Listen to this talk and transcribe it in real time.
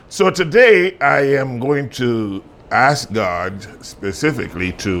So today I am going to ask God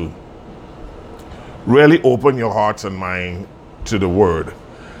specifically to really open your hearts and mind to the Word.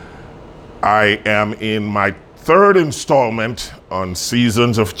 I am in my third installment on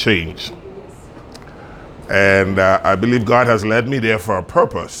Seasons of Change. And I believe God has led me there for a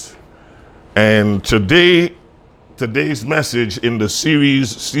purpose. And today's message in the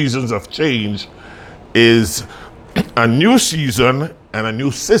series Seasons of Change is a new season and a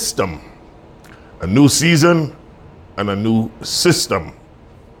new system. A new season and a new system.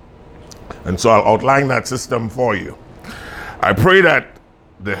 And so I'll outline that system for you. I pray that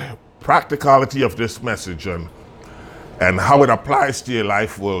the practicality of this message and how it applies to your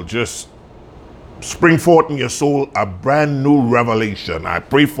life will just spring forth in your soul a brand new revelation. I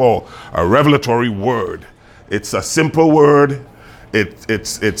pray for a revelatory word. It's a simple word.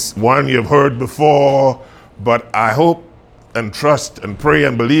 It's one you've heard before, but I hope and trust and pray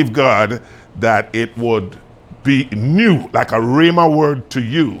and believe God that it would be new, like a rhema word to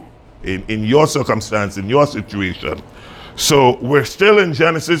you in your circumstance, in your situation. So we're still in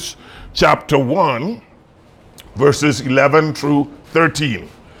Genesis chapter 1, verses 11 through 13.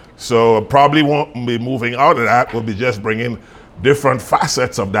 So probably won't be moving out of that. We'll be just bringing different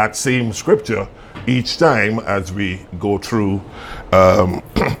facets of that same scripture each time as we go through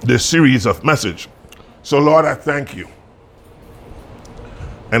this series of message. So Lord, I thank you.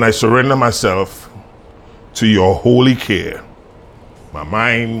 And I surrender myself to your holy care. My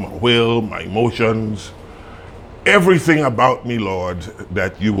mind, my will, my emotions, everything about me, Lord,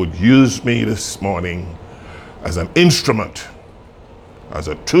 that you would use me this morning as an instrument, as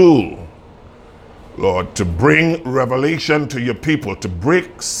a tool, Lord, to bring revelation to your people, to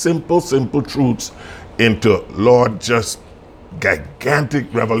break simple truths into, Lord, just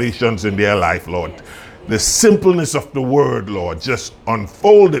gigantic revelations in their life, Lord. The simpleness of the word, Lord, just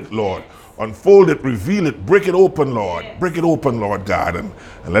unfold it, Lord. Unfold it, reveal it, break it open, Lord. Break it open, Lord God, and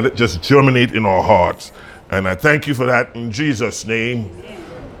let it just germinate in our hearts. And I thank you for that in Jesus' name.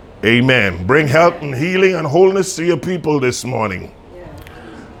 Amen. Bring health and healing and wholeness to your people this morning.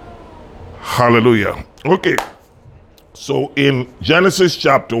 Hallelujah. Okay. So in Genesis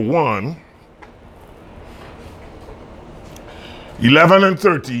chapter 1, 11 and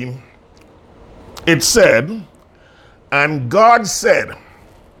 13, it said, "And God said,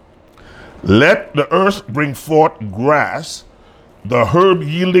 let the earth bring forth grass, the herb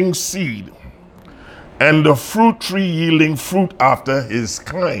yielding seed, and the fruit tree yielding fruit after his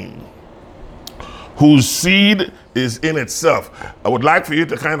kind, whose seed is in itself." I would like for you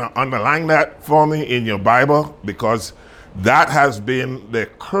to kind of underline that for me in your Bible, because that has been the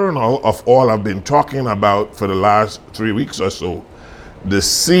kernel of all I've been talking about for the last 3 weeks or so. The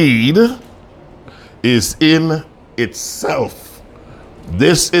seed is in itself.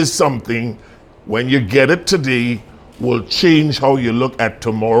 This is something, when you get it today, will change how you look at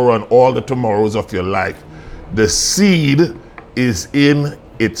tomorrow and all the tomorrows of your life. The seed is in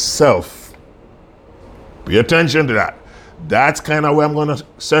itself. Pay attention to that. That's kind of where I'm going to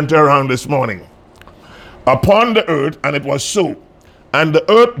center around this morning. Upon the earth, and it was so. And the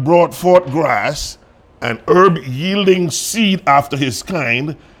earth brought forth grass, and herb yielding seed after his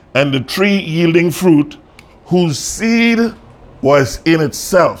kind, and the tree yielding fruit, whose seed was in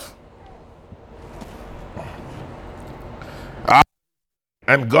itself.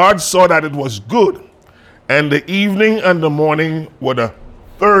 And God saw that it was good. And the evening and the morning were the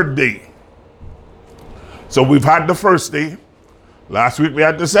third day. So we've had the first day. Last week we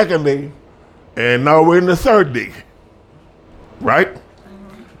had the second day. And now we're in the third day. Right?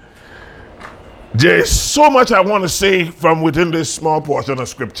 There's so much I want to say from within this small portion of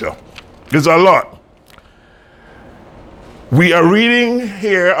scripture. There's a lot. We are reading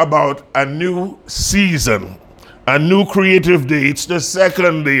here about a new season, a new creative day. It's the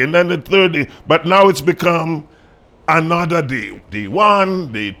second day and then the third day, but now it's become another day. Day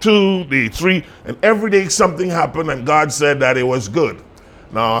 1, day 2, day 3, and every day something happened and God said that it was good.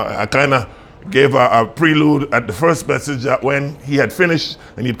 Now, I kind of gave a prelude at the first message that when he had finished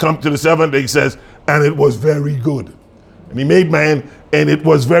and he'd come to the seventh day, he says, and it was very good. And he made man, and it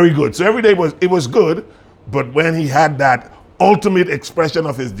was very good. So every day it was good, but when he had that ultimate expression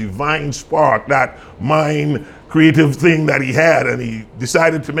of his divine spark, that mind creative thing that he had, and he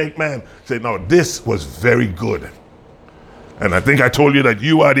decided to make man, say, no, this was very good. And I think I told you that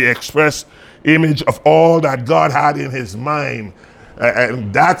you are the express image of all that God had in his mind.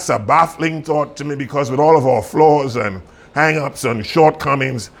 And that's a baffling thought to me, because with all of our flaws and hang-ups and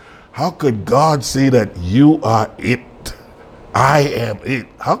shortcomings, how could God say that you are it? I am it.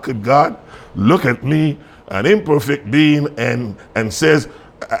 How could God look at me, an imperfect being, and says,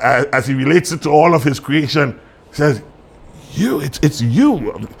 as he relates it to all of his creation, says, it's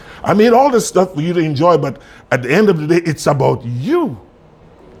you. I made all this stuff for you to enjoy, but at the end of the day, it's about you.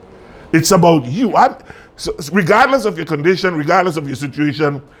 It's about you. So regardless of your condition, regardless of your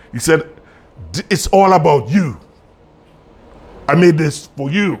situation, he said, it's all about you. I made this for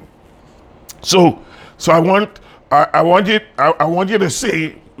you. So I want you to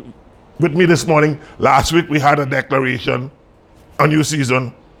say with me this morning. Last week we had a declaration, a new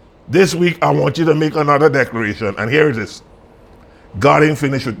season. This week I want you to make another declaration, and here it is. God ain't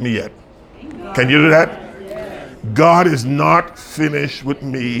finished with me yet. Can you do that? Yes. God is not finished with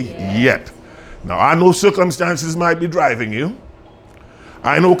me yet. Now, I know circumstances might be driving you.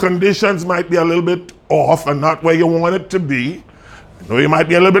 I know conditions might be a little bit off and not where you want it to be. I know you might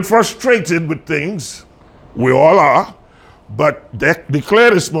be a little bit frustrated with things. We all are. But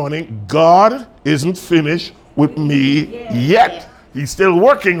declare this morning, God isn't finished with me yet. He's still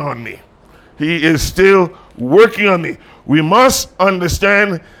working on me. He is still working on me. We must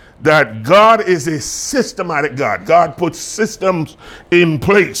understand that God is a systematic God. God puts systems in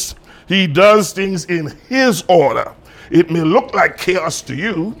place. He does things in his order. It may look like chaos to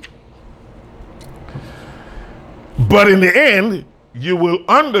you, but in the end, you will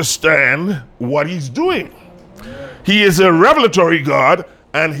understand what he's doing. He is a revelatory God,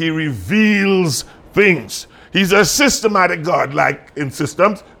 and he reveals things. He's a systematic God, like in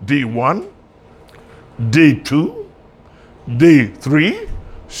systems, day 1, day 2, day 3,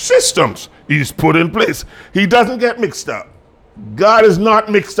 systems he's put in place. He doesn't get mixed up. God is not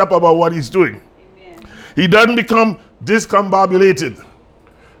mixed up about what he's doing. Amen. He doesn't become discombobulated.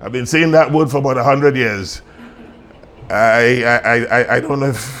 I've been saying that word for about 100 years. I don't know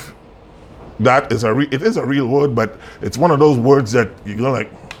if that is it is a real word, but it's one of those words that you're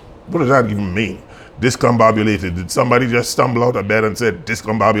like, what does that even mean? Discombobulated. Did somebody just stumble out of bed and said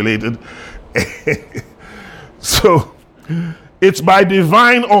discombobulated? So it's by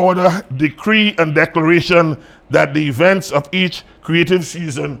divine order, decree, and declaration that the events of each creative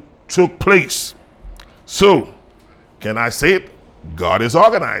season took place. So, can I say it? God is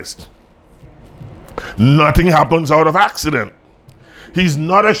organized. Nothing happens out of accident. He's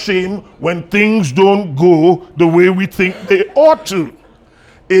not ashamed when things don't go the way we think they ought to.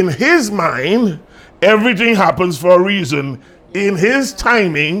 In his mind, everything happens for a reason, in his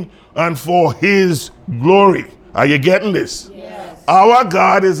timing, and for his glory. Are you getting this? Yes. Our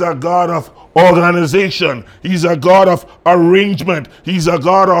God is a God of organization. He's a God of arrangement. He's a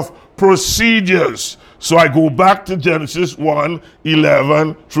God of procedures. So I go back to Genesis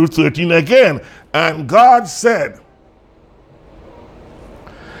 1:11 through 13 again. And God said,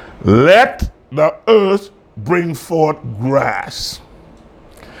 let the earth bring forth grass,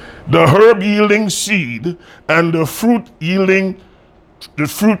 the herb yielding seed, and the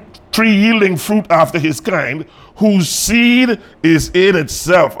tree yielding fruit after his kind, whose seed is in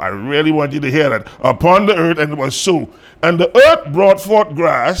itself. I really want you to hear that. Upon the earth, and it was so. And the earth brought forth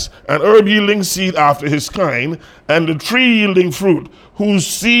grass, and herb yielding seed after his kind, and the tree yielding fruit, whose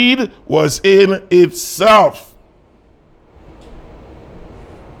seed was in itself.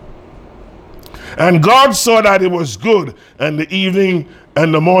 And God saw that it was good, and the evening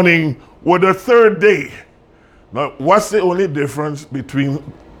and the morning were the third day. Now, what's the only difference between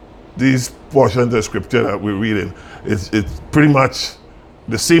these portions of scripture that we're reading? It's pretty much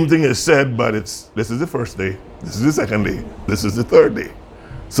the same thing is said, but this is the first day, this is the second day, this is the third day.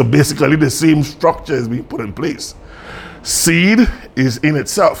 So basically the same structure is being put in place. Seed is in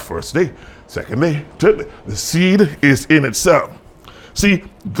itself, first day, second day, third day. The seed is in itself. See,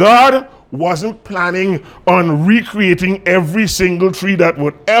 God wasn't planning on recreating every single tree that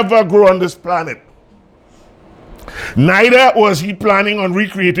would ever grow on this planet. Neither was he planning on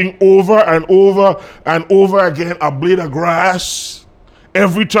recreating over and over and over again a blade of grass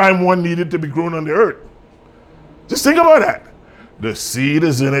every time one needed to be grown on the earth. Just think about that. The seed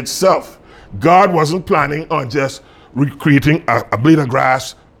is in itself. God wasn't planning on just recreating a blade of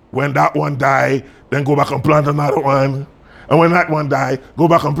grass. When that one died, then go back and plant another one. And when that one died, go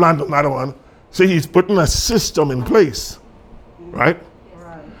back and plant another one. See, he's putting a system in place, right?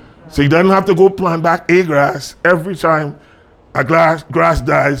 So he doesn't have to go plant back a grass every time a grass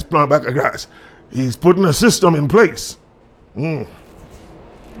dies, plant back a grass. He's putting a system in place.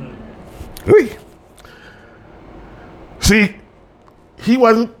 See, he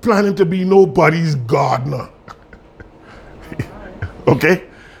wasn't planning to be nobody's gardener. Okay?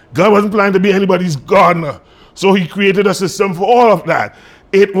 God wasn't planning to be anybody's gardener. So he created a system for all of that.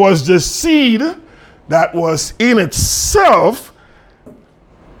 It was the seed that was in itself.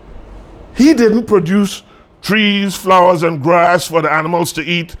 He didn't produce trees, flowers, and grass for the animals to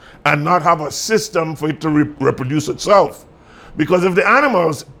eat and not have a system for it to reproduce itself. Because if the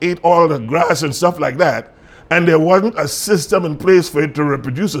animals ate all the grass and stuff like that, and there wasn't a system in place for it to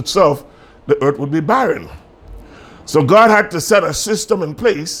reproduce itself, the earth would be barren. So God had to set a system in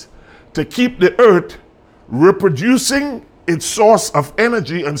place to keep the earth reproducing its source of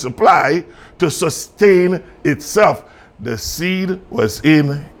energy and supply to sustain itself. The seed was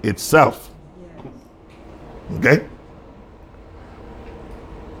in itself. Okay?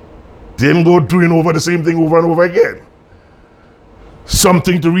 Didn't go doing over the same thing over and over again.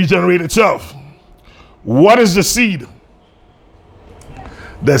 Something to regenerate itself. What is the seed?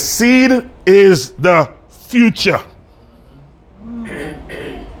 The seed is the future.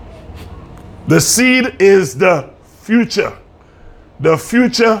 The seed is the future. The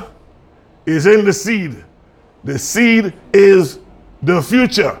future is in the seed. The seed is the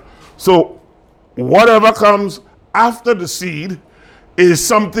future. So whatever comes after the seed is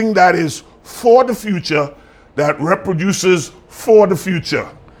something that is for the future, that reproduces for the future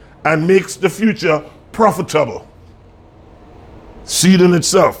and makes the future profitable. Seed in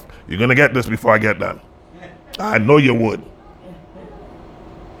itself. You're going to get this before I get done. I know you would.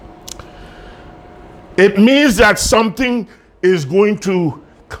 It means that something is going to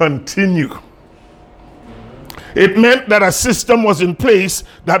continue. It meant that a system was in place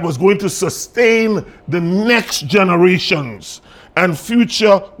that was going to sustain the next generations and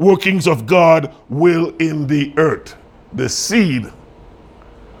future workings of God will in the earth. The seed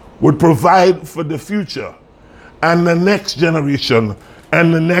would provide for the future and the next generation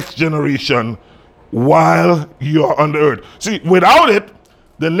and the next generation while you're on the earth. See, without it,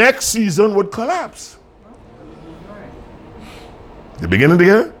 the next season would collapse. You beginning to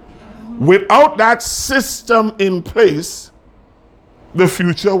get it? Without that system in place, the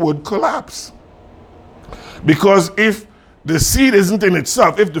future would collapse. Because if the seed isn't in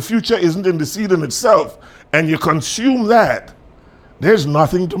itself, if the future isn't in the seed in itself, and you consume that, there's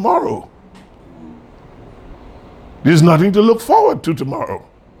nothing tomorrow. There's nothing to look forward to tomorrow.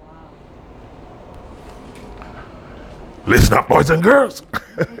 Listen up, boys and girls.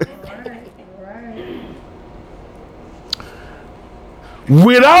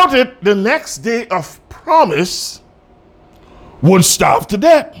 Without it, the next day of promise would starve to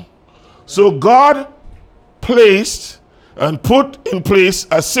death. So God placed and put in place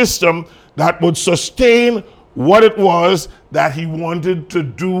a system that would sustain what it was that he wanted to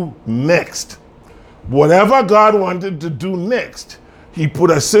do next. Whatever God wanted to do next, he put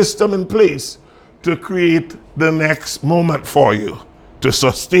a system in place to create the next moment for you, to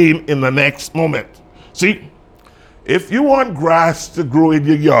sustain in the next moment. See, if you want grass to grow in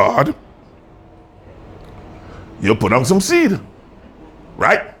your yard, you put on some seed,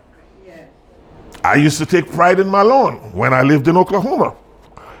 right? Yeah. I used to take pride in my lawn when I lived in Oklahoma.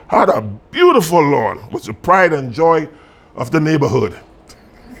 I had a beautiful lawn. It was the pride and joy of the neighborhood.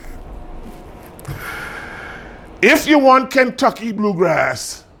 If you want Kentucky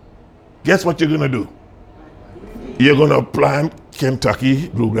bluegrass, guess what you're going to do? You're going to plant Kentucky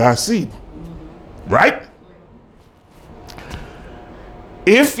bluegrass seed, right?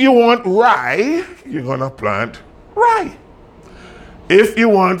 If you want rye, you're going to plant rye. If you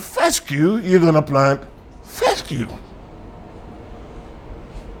want fescue, you're going to plant fescue.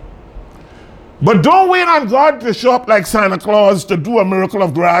 But don't wait on God to show up like Santa Claus to do a miracle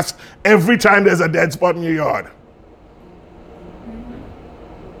of grass every time there's a dead spot in your yard.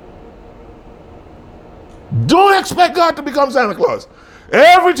 Don't expect God to become Santa Claus.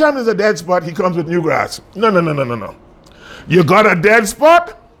 Every time there's a dead spot, he comes with new grass. No. You got a dead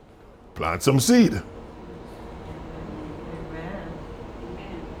spot? Plant some seed.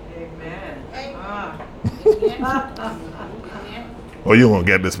 Amen. Oh, you won't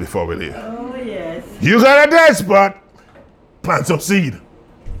get this before we leave. Oh, yes. You got a dead spot? Plant some seed.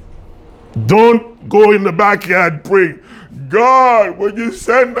 Don't go in the backyard praying, God, would you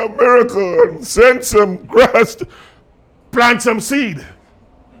send a miracle and send some grass? Plant some seed.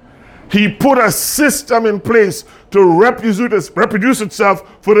 He put a system in place to reproduce itself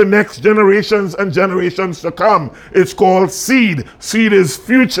for the next generations and generations to come. It's called seed. Seed is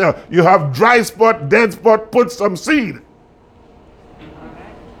future. You have dry spot, dead spot, put some seed.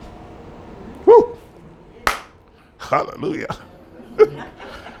 Woo. Hallelujah.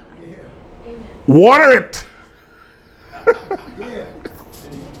 Water it.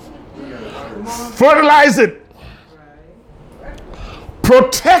 Fertilize it.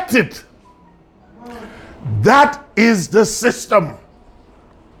 Protect it. That is the system.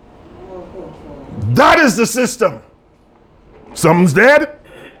 That is the system. Something's dead,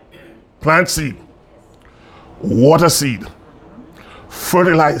 plant seed. water seed,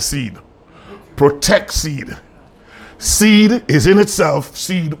 fertilize seed, protect seed. Seed is in itself,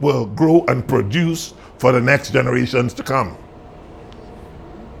 seed will grow and produce for the next generations to come.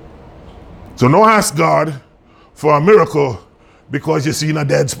 So don't ask God for a miracle because you're seeing a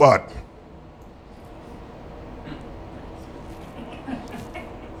dead spot.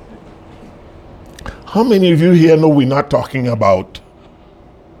 How many of you here know we're not talking about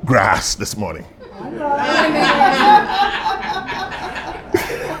grass this morning?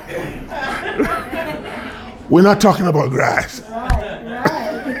 We're not talking about grass.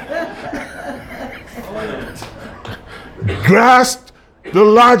 Grasp the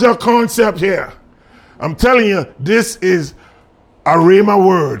larger concept here. I'm telling you, this is a rhema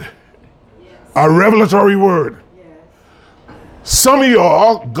word, a revelatory word. Some of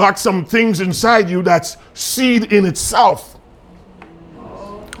y'all got some things inside you that's seed in itself.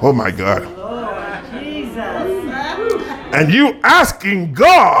 Oh my God. And you asking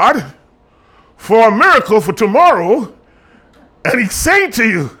God for a miracle for tomorrow, and he's saying to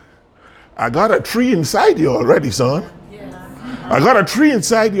you, I got a tree inside you already, son. I got a tree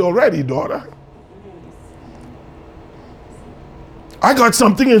inside you already, daughter. I got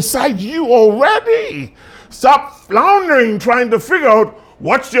something inside you already. Stop floundering trying to figure out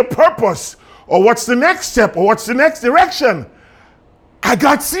what's your purpose or what's the next step or what's the next direction. I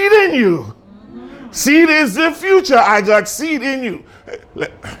got seed in you. Seed is the future. I got seed in you.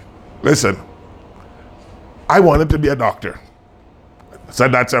 Listen, I wanted to be a doctor. I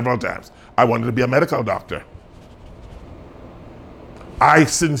said that several times. I wanted to be a medical doctor. I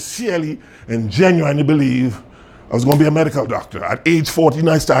sincerely and genuinely believe I was going to be a medical doctor. At age 14,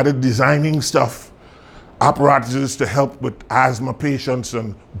 I started designing stuff, apparatuses to help with asthma patients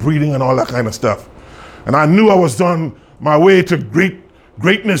and breathing and all that kind of stuff. And I knew I was on my way to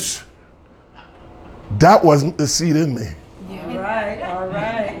greatness. That wasn't the seed in me. Yeah. Right, all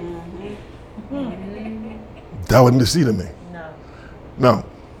right. That wasn't the seed in me. No.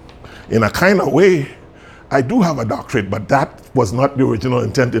 In a kind of way, I do have a doctorate, but that was not the original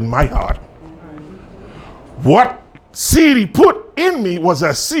intent in my heart. What seed he put in me was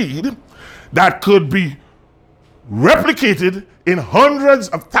a seed that could be replicated in hundreds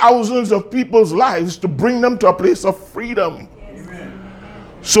of thousands of people's lives to bring them to a place of freedom. Amen.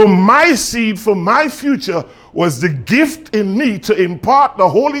 So my seed for my future was the gift in me to impart the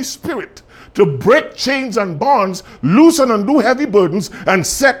Holy Spirit to break chains and bonds, loosen and do heavy burdens, and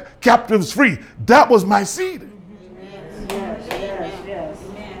set captives free. That was my seed. Yes.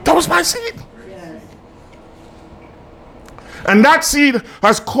 That was my seed. Yes. And that seed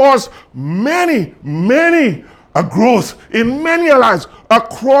has caused many a growth in many lives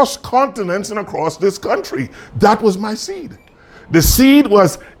across continents and across this country. That was my seed. The seed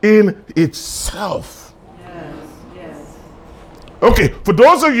was in itself. Okay, for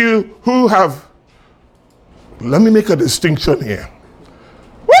those of you who have, let me make a distinction here.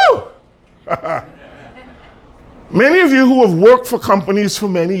 Woo! Many of you who have worked for companies for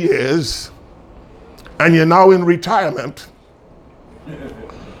many years and you're now in retirement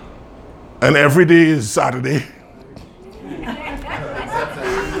and every day is Saturday.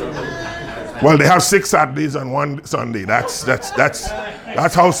 Well, they have 6 Saturdays and 1 Sunday. That's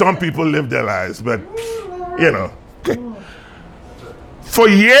how some people live their lives, but you know. Okay. For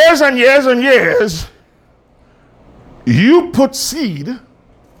years and years and years, you put seed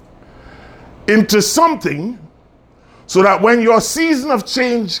into something so that when your season of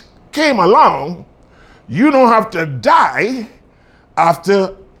change came along, you don't have to die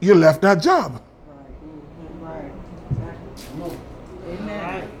after you left that job.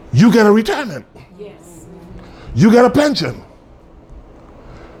 You get a retirement. Yes. You get a pension.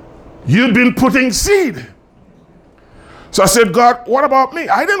 You've been putting seed. So I said, God, what about me?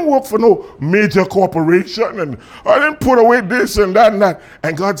 I didn't work for no major corporation and I didn't put away this and that and that.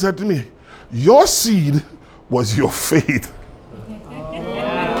 And God said to me, your seed was your faith.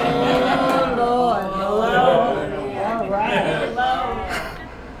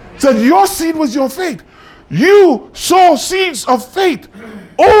 Said your seed was your faith. You sow seeds of faith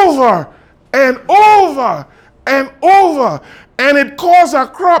over and over and over, and it caused a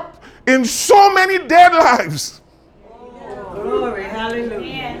crop in so many dead lives. Glory,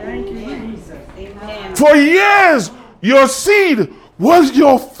 hallelujah. Thank you, Jesus. Amen. For years, your seed was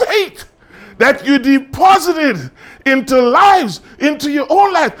your faith that you deposited into lives, into your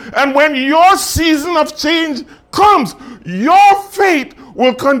own life. And when your season of change comes, your faith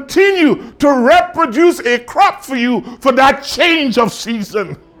will continue to reproduce a crop for you for that change of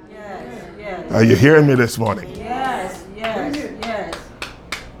season. Yes. Are you hearing me this morning? Yes.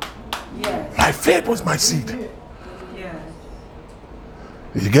 My faith was my seed.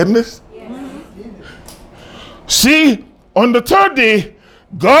 Are you getting this? See, on the third day,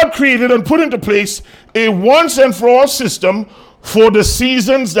 God created and put into place a once and for all system for the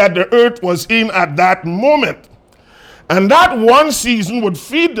seasons that the earth was in at that moment. And that one season would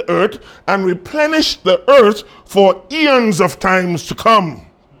feed the earth and replenish the earth for eons of times to come.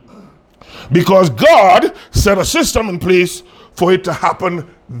 Because God set a system in place for it to happen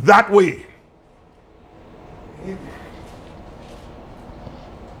that way.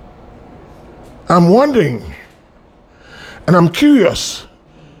 I'm wondering, and I'm curious,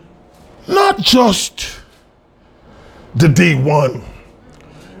 not just the day 1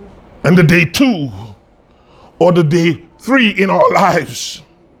 and the day 2 or the day 3 in our lives,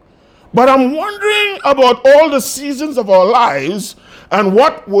 but I'm wondering about all the seasons of our lives and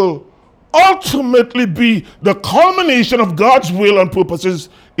what will ultimately be the culmination of God's will and purposes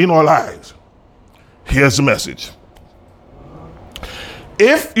in our lives. Here's the message.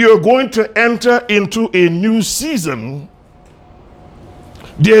 If you're going to enter into a new season,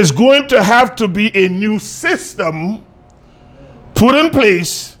 there's going to have to be a new system put in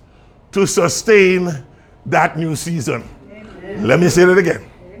place to sustain that new season. Amen. Let me say that again.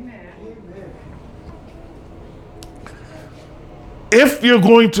 Amen. If you're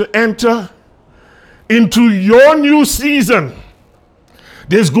going to enter into your new season,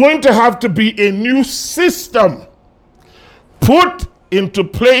 there's going to have to be a new system put into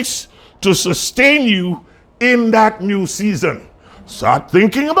place to sustain you in that new season. Start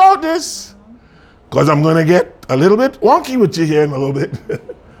thinking about this, because I'm going to get a little bit wonky with you here in a little bit.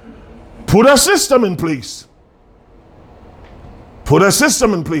 Put a system in place. Put a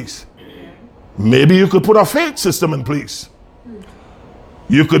system in place. Maybe you could put a faith system in place.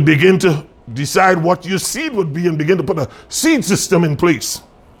 You could begin to decide what your seed would be and begin to put a seed system in place.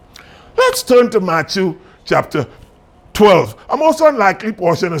 Let's turn to Matthew chapter 12. A most unlikely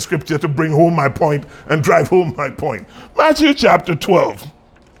portion of scripture to bring home my point and drive home my point. Matthew chapter 12,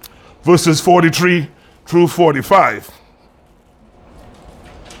 verses 43 through 45.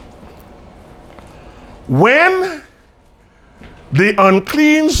 When the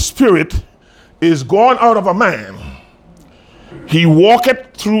unclean spirit is gone out of a man, he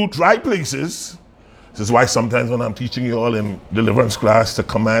walketh through dry places. This is why sometimes when I'm teaching you all in deliverance class to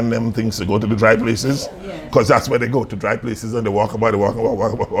command them things to go to the dry places, because that's where they go, to dry places, and they walk about,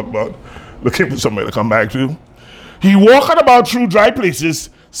 looking for somewhere to come back to. He walketh about through dry places,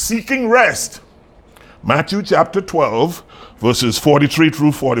 seeking rest. Matthew chapter 12, verses 43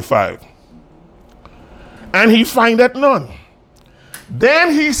 through 45. And he findeth none.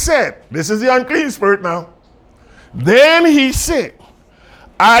 Then he said, this is the unclean spirit now. Then he said,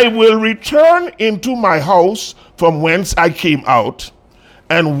 I will return into my house from whence I came out.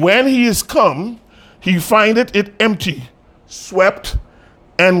 And when he is come, he findeth it empty, swept,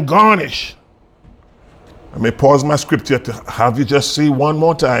 and garnished. I may pause my scripture to have you just see one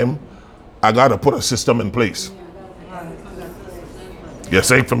more time. I got to put a system in place. Yeah,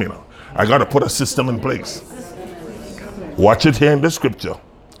 say it for me now. I got to put a system in place. Watch it here in the scripture.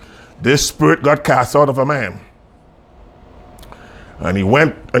 This spirit got cast out of a man. And he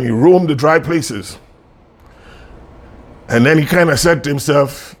went and he roamed the dry places. And then he kind of said to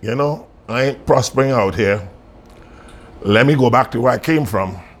himself, you know, I ain't prospering out here. Let me go back to where I came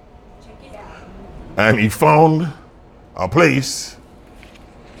from. And he found a place,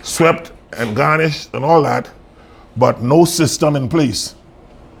 swept and garnished and all that, but no system in place.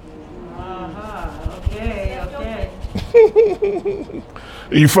 Okay.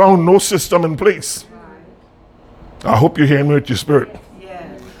 He found no system in place. I hope you're hearing me with your spirit.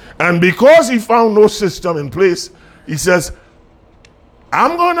 Yes. And because he found no system in place, he says,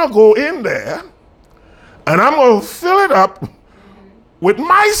 I'm going to go in there and I'm going to fill it up with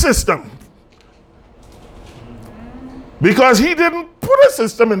my system. Because he didn't put a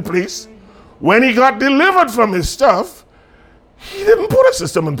system in place. When he got delivered from his stuff, he didn't put a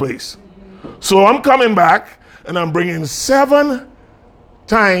system in place. So I'm coming back and I'm bringing 7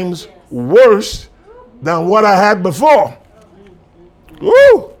 times worse than what I had before.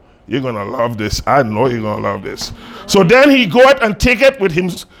 Woo! You're going to love this. I know you're going to love this. So then he goeth and taketh with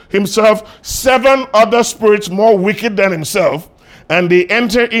himself 7 other spirits more wicked than himself, and they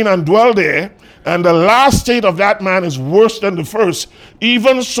enter in and dwell there. And the last state of that man is worse than the first.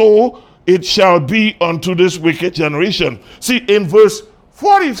 Even so it shall be unto this wicked generation. See, in verse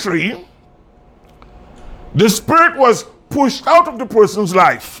 43, the spirit was pushed out of the person's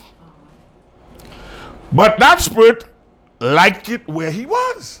life. But that spirit liked it where he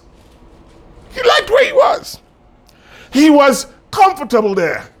was. He liked where he was. He was comfortable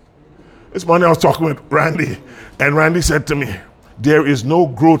there. This morning I was talking with Randy, and Randy said to me, there is no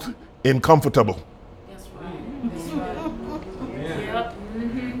growth in comfortable. That's right. That's right. Yep.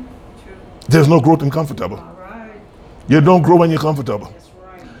 Mm-hmm. There's no growth in comfortable. All right. You don't grow when you're comfortable. That's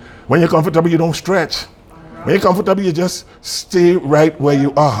right. When you're comfortable, you don't stretch. When you're comfortable, you just stay right where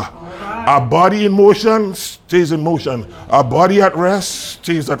you are. Our body in motion stays in motion. Our body at rest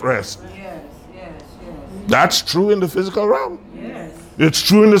stays at rest. Yes, yes, yes. That's true in the physical realm. Yes. It's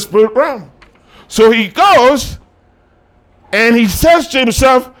true in the spirit realm. So he goes and he says to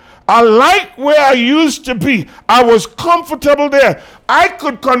himself, I like where I used to be. I was comfortable there. I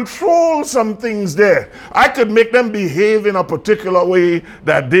could control some things there. I could make them behave in a particular way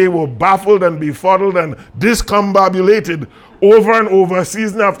that they were baffled and befuddled and discombobulated over and over,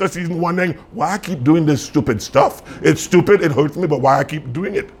 season after season, wondering why I keep doing this stupid stuff. It's stupid, it hurts me, but why I keep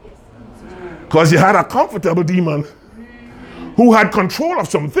doing it? Because you had a comfortable demon who had control of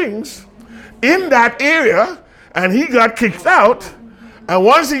some things in that area, and he got kicked out. And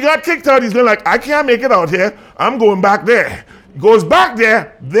once he got kicked out, he's going like, I can't make it out here. I'm going back there. He goes back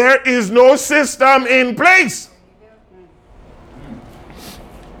there. There is no system in place.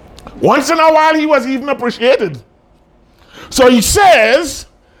 Once in a while, he was even appreciated. So he says,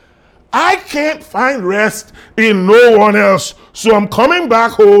 I can't find rest in no one else. So I'm coming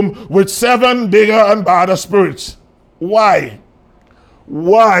back home with 7 bigger and badder spirits. Why?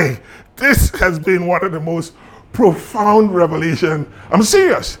 Why? This has been one of the most profound revelation, I'm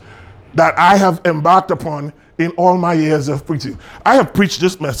serious, that I have embarked upon in all my years of preaching. I have preached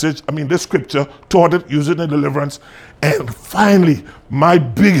this message, this scripture, taught it, used it in deliverance, and finally, my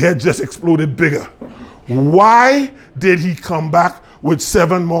big head just exploded bigger. Why did he come back with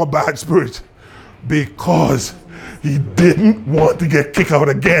 7 more bad spirits? Because he didn't want to get kicked out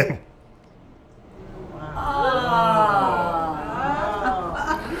again.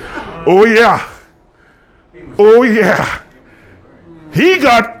 Oh yeah. Oh yeah. He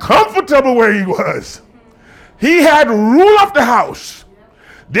got comfortable where he was. He had rule of the house.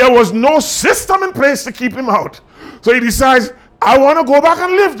 There was no system in place to keep him out. So he decides, I want to go back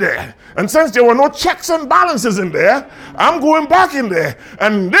and live there. And since there were no checks and balances in there, I'm going back in there.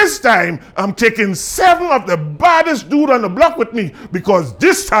 And this time, I'm taking 7 of the baddest dude on the block with me, because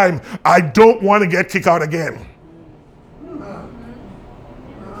this time, I don't want to get kicked out again.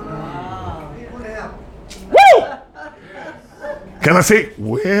 Woo! Can I say,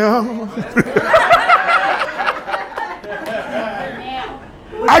 well?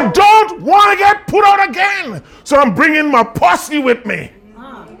 I don't want to get put out again. So I'm bringing my posse with me.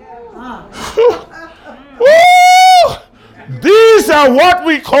 Woo! These are what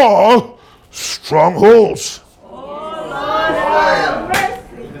we call strongholds.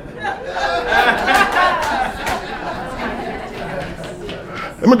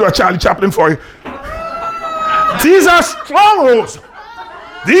 Let me do a Charlie Chaplin for you. These are strongholds.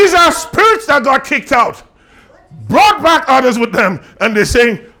 These are spirits that got kicked out, brought back others with them, and they're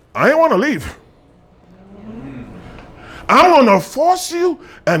saying, I don't want to leave. I'm going to force you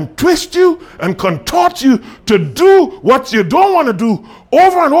and twist you and contort you to do what you don't want to do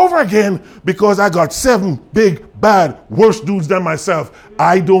over and over again, because I got 7 big, bad, worse dudes than myself.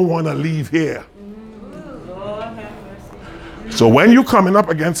 I don't want to leave here. So when you're coming up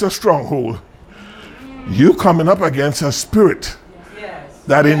against a stronghold, you coming up against a spirit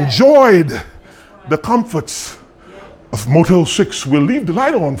that enjoyed the comforts of Motel 6. We'll leave the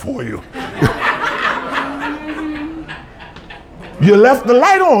light on for you. You left the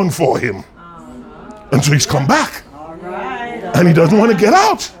light on for him. And so he's come back. And he doesn't want to get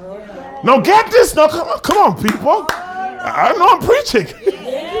out. Now get this. Now come on, people. I know I'm preaching.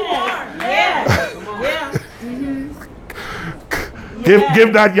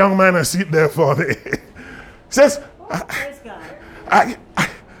 Give that young man a seat there for me. Says, I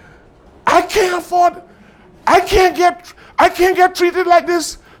can't afford, I can't get treated like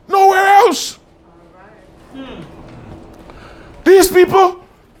this nowhere else. These people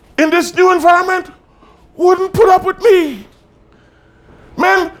in this new environment wouldn't put up with me.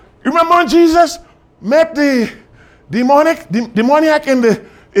 Man, you remember when Jesus met the demoniac in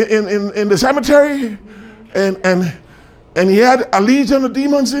the cemetery, and he had a legion of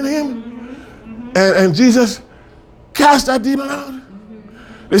demons in him, and Jesus cast that demon out.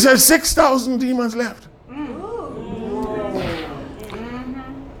 They said 6,000 demons left.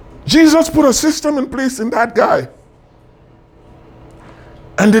 Jesus put a system in place in that guy,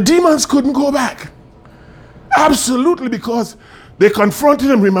 and the demons couldn't go back. Absolutely, because they confronted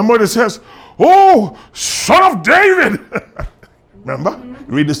him. Remember, it says, "Oh, son of David." Remember?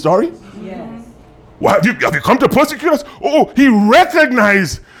 You read the story? Yes. Why have you come to persecute us? Oh, he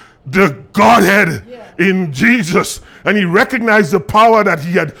recognized the Godhead in Jesus. and he recognized the power that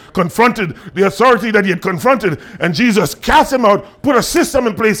he had confronted, the authority that he had confronted, and Jesus cast him out, put a system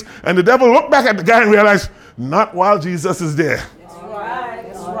in place, and the devil looked back at the guy and realized, not while Jesus is there. That's right.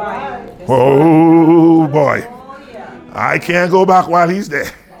 That's right. Oh boy, I can't go back while he's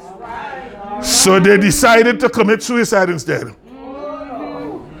there. So they decided to commit suicide instead.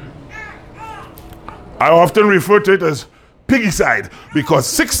 I often refer to it as piggycide, because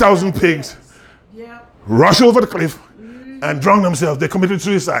 6,000 pigs rushed over the cliff and drowned themselves. They committed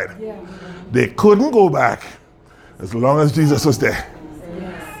suicide. They couldn't go back as long as Jesus was there.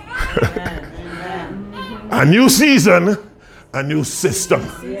 A new season, a new system.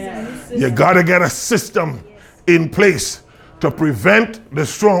 You got to get a system in place to prevent the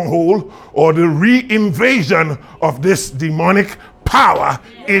stronghold or the re-invasion of this demonic power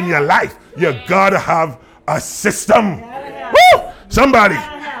in your life. You got to have a system. Woo! Somebody.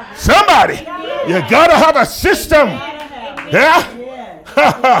 You got to have a system. Yeah?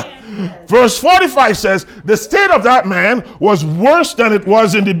 Verse 45 says, the state of that man was worse than it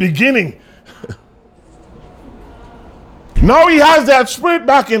was in the beginning. Now he has that spirit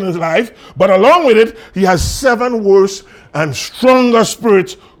back in his life, but along with it, he has 7 worse and stronger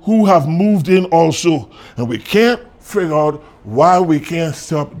spirits who have moved in also. And we can't figure out why we can't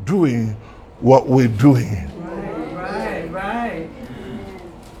stop doing what we're doing. Right.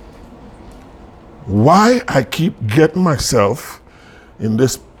 Why I keep getting myself in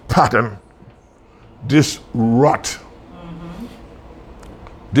this pattern, this rut,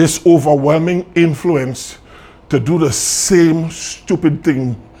 this overwhelming influence to do the same stupid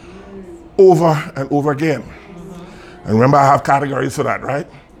thing over and over again. And remember, I have categories for that, right?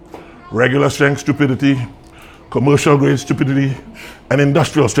 Regular strength stupidity, commercial grade stupidity, and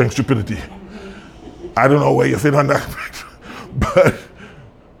industrial strength stupidity. I don't know where you fit on that, but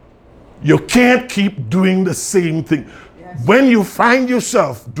you can't keep doing the same thing. When you find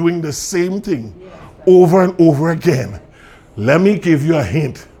yourself doing the same thing over and over again, let me give you a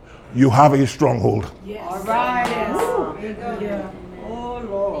hint. You have a stronghold. All right. Oh,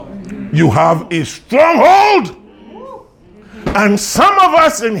 Lord. You have a stronghold. And some of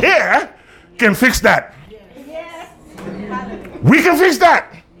us in here can fix that. We can fix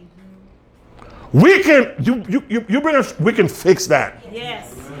that. We can, you bring us, we can fix that.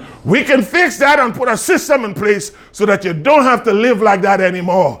 Yes. We can fix that and put a system in place so that you don't have to live like that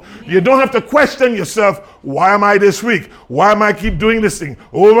anymore. You don't have to question yourself, why am I this weak? Why am I keep doing this thing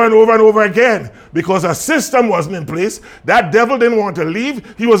over and over and over again? Because a system wasn't in place. That devil didn't want to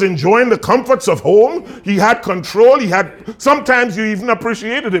leave. He was enjoying the comforts of home. He had control. Sometimes you even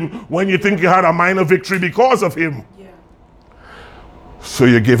appreciated him when you think you had a minor victory because of him. So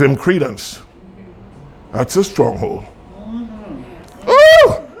you give him credence. That's a stronghold.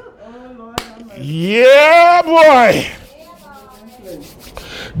 Ooh! Yeah, boy.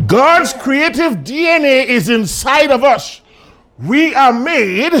 God's creative DNA is inside of us. We are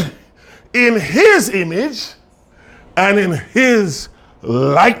made in his image and in his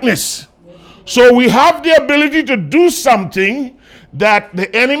likeness. So we have the ability to do something that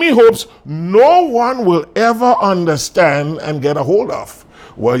the enemy hopes no one will ever understand and get a hold of.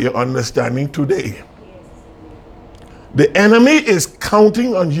 Well, you're understanding today. The enemy is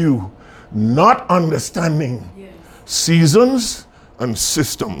counting on you not understanding seasons and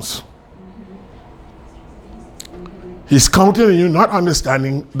systems. He's counting on you not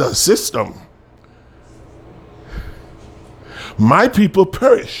understanding the system. My people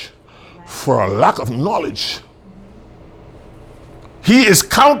perish for a lack of knowledge. He is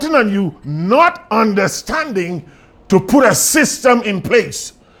counting on you not understanding to put a system in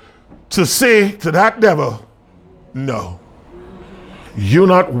place to say to that devil, no, you're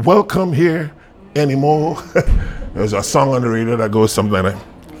not welcome here anymore. There's a song on the radio that goes something like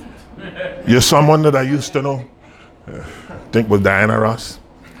that. You're someone that I used to know. I think with Diana Ross.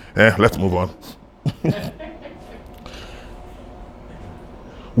 Let's move on.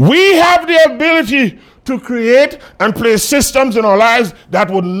 We have the ability to create and place systems in our lives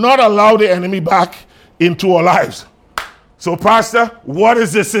that would not allow the enemy back into our lives. So, Pastor, what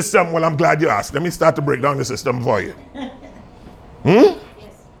is this system? Well, I'm glad you asked. Let me start to break down the system for you.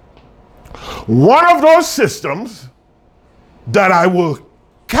 One of those systems that I will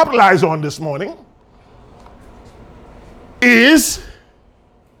capitalize on this morning is,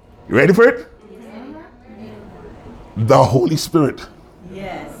 you ready for it? The Holy Spirit.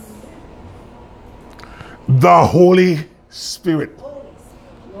 Yes. The Holy Spirit.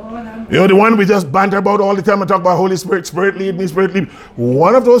 You know, the one we just banter about all the time and talk about Holy Spirit, Spirit lead me, Spirit lead me.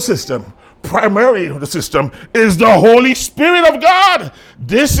 One of those systems primary the system is the Holy Spirit of God.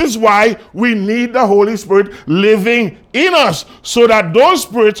 This is why we need the Holy Spirit living in us, so that those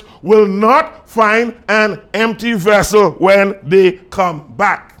spirits will not find an empty vessel when they come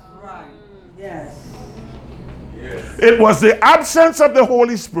back. Right. Yes. It was the absence of the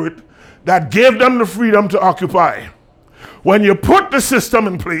Holy Spirit that gave them the freedom to occupy. When you put the system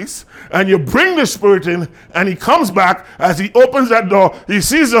in place and you bring the Spirit in and he comes back, as he opens that door, he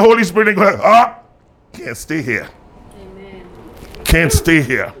sees the Holy Spirit and goes, can't stay here. Amen. Can't stay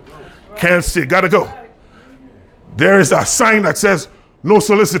here. Can't stay. Gotta go. There is a sign that says no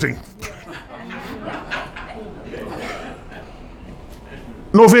soliciting.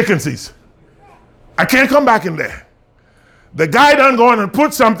 No vacancies. I can't come back in there. The guy done gone and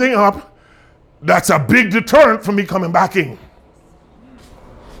put something up that's a big deterrent for me coming back in.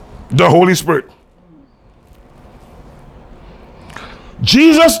 The Holy Spirit.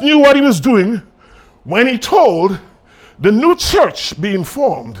 Jesus knew what he was doing when he told the new church being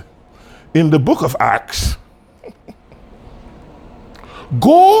formed in the book of Acts,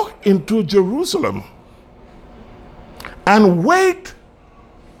 go into Jerusalem and wait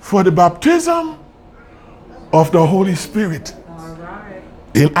for the baptism of the Holy Spirit. All right.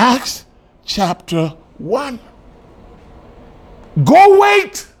 In Acts chapter 1. Go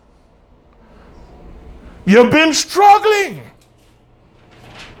wait. You've been struggling.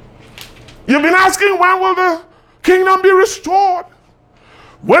 You've been asking, when will the kingdom be restored?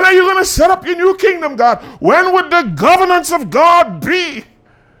 When are you going to set up your new kingdom, God? When would the governance of God be?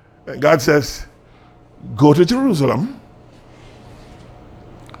 And God says, go to Jerusalem,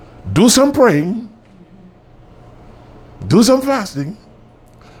 do some praying, do some fasting,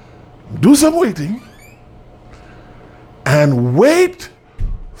 do some waiting, and wait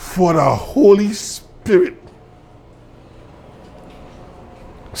for the Holy Spirit.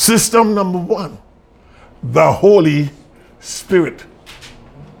 System number one, the Holy Spirit.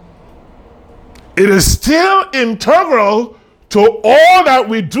 It is still integral to all that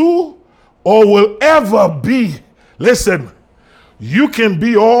we do or will ever be. Listen, you can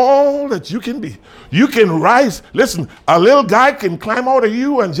be all that you can be. You can rise. Listen, a little guy can climb out of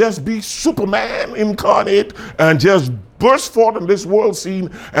you and just be Superman incarnate and just burst forth in this world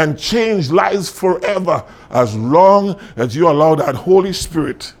scene and change lives forever, as long as you allow that Holy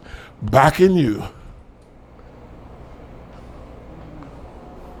Spirit back in you.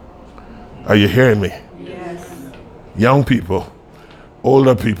 Are you hearing me? Yes. Young people,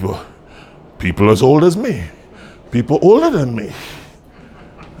 older people, people as old as me, people older than me.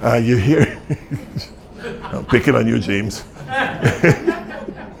 You hear? I'm picking on you, James.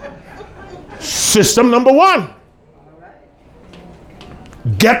 System number one.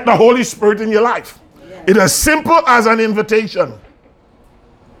 Get the Holy Spirit in your life. It is as simple as an invitation.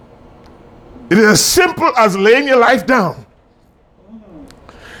 It is as simple as laying your life down.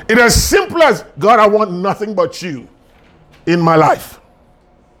 It is as simple as, God, I want nothing but you in my life.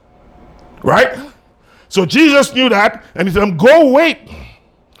 Right? So Jesus knew that, and he said, go wait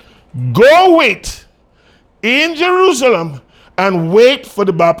in Jerusalem and wait for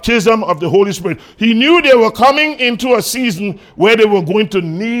the baptism of the Holy Spirit. He knew they were coming into a season where they were going to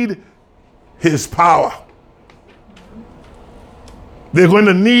need his power. They're going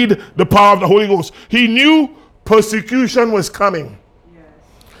to need the power of the Holy Ghost. He knew persecution was coming. Yes.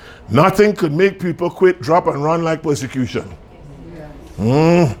 Nothing could make people quit, drop, and run like persecution. Yes.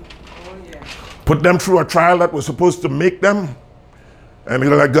 Mm. Oh, yeah. Put them through a trial that was supposed to make them, and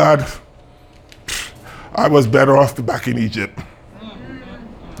they're like, God, I was better off back in Egypt.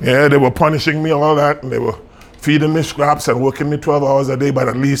 Yeah, they were punishing me, all that, and they were feeding me scraps and working me 12 hours a day, but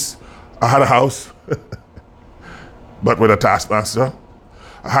at least I had a house, but with a taskmaster.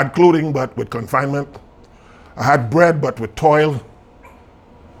 I had clothing, but with confinement. I had bread, but with toil.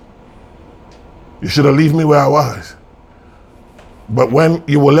 You should have left me where I was. But when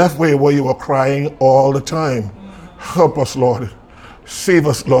you were left where you were crying all the time, help us, Lord. Save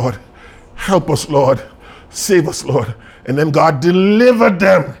us, Lord. Help us, Lord. Save us, Lord. And then God delivered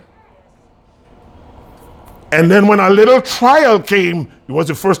them. And then when a little trial came, it was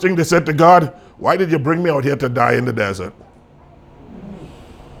the first thing they said to God, why did you bring me out here to die in the desert?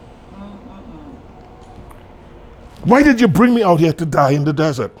 Why did you bring me out here to die in the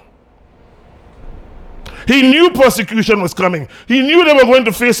desert? He knew persecution was coming. He knew they were going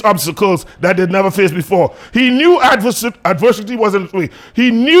to face obstacles that they'd never faced before. He knew adversity was in its way. He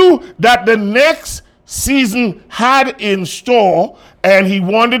knew that the next season had in store, and he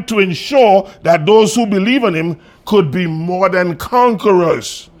wanted to ensure that those who believe in him could be more than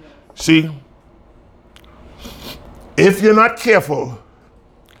conquerors. See, if you're not careful,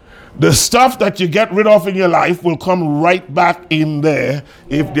 The stuff that you get rid of in your life will come right back in there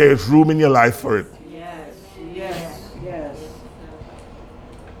if there's room in your life for it. Yes. Yes. Yes.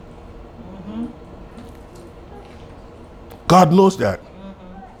 God knows that.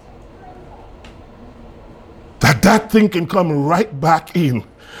 That thing can come right back in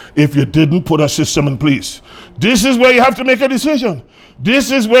if you didn't put a system in place. This is where you have to make a decision.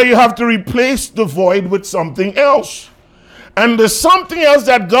 This is where you have to replace the void with something else. And the something else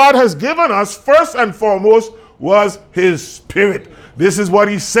that God has given us, first and foremost, was his Spirit. This is what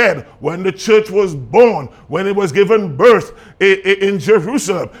he said when the church was born, when it was given birth in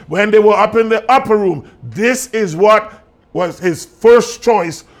Jerusalem, when they were up in the upper room. This is what was his first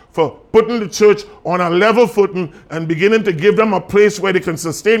choice for putting the church on a level footing and beginning to give them a place where they can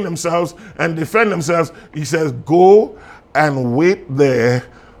sustain themselves and defend themselves. He says, go and wait there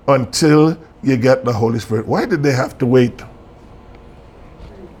until you get the Holy Spirit. Why did they have to wait?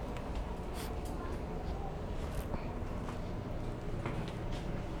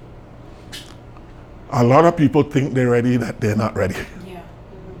 A lot of people think they're ready, that they're not ready. Yeah.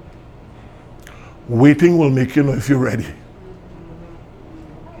 Waiting will make you know if you're ready.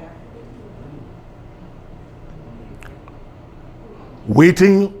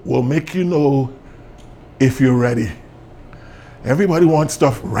 Waiting will make you know if you're ready. Everybody wants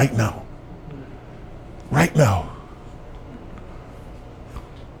stuff right now. Right now.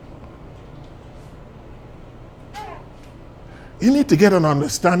 You need to get an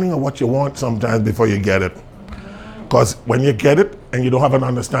understanding of what you want sometimes before you get it. Because when you get it and you don't have an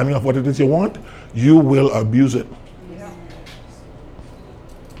understanding of what it is you want, you will abuse it.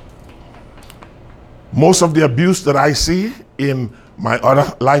 Most of the abuse that I see in my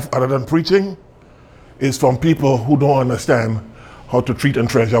other life other than preaching is from people who don't understand how to treat and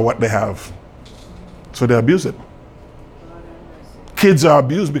treasure what they have. So they abuse it. Kids are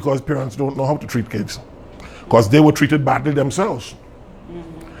abused because parents don't know how to treat kids, because they were treated badly themselves.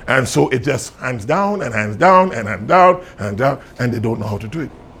 And so it just hands down and hands down and hands down and down, and they don't know how to do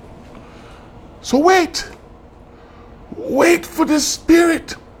it. So wait. Wait for the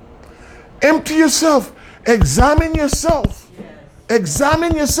Spirit. Empty yourself. Examine yourself.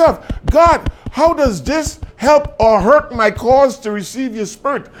 Examine yourself. God, how does this help or hurt my cause to receive your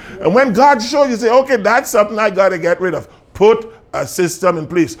Spirit? And when God shows you, say, okay, that's something I got to get rid of. Put a system in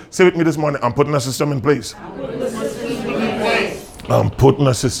place. Say with me this morning, I'm putting a system in place. I'm putting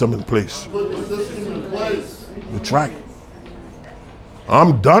a system in place. That's right.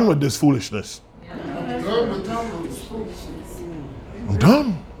 I'm done with this foolishness. I'm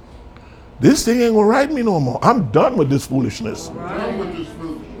done. This thing ain't gonna ride me no more. I'm done with this foolishness.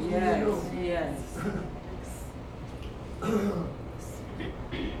 Yes. Yes.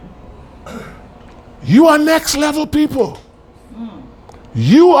 You are next level people.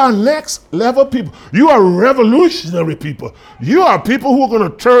 You are next level people. You are revolutionary people. You are people who are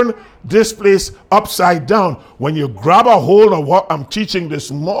going to turn this place upside down. When you grab a hold of what I'm teaching this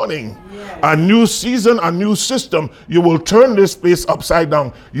morning, a new season, a new system, you will turn this place upside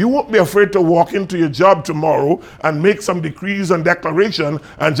down. You won't be afraid to walk into your job tomorrow and make some decrees and declaration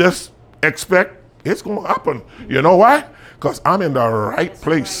and just expect it's going to happen. You know why? Because I'm in the right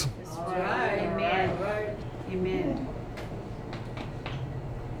place.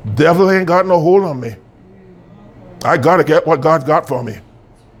 Devil ain't got no hold on me. I gotta get what God's got for me.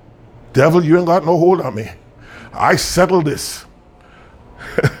 Devil, you ain't got no hold on me. I settled this.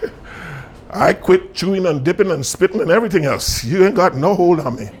 I quit chewing and dipping and spitting and everything else. You ain't got no hold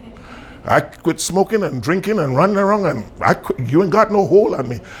on me. I quit smoking and drinking and running around, and you ain't got no hold on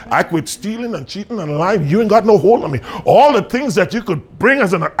me. I quit stealing and cheating and lying. You ain't got no hold on me. All the things that you could bring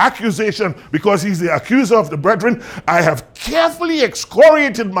as an accusation because he's the accuser of the brethren, I have carefully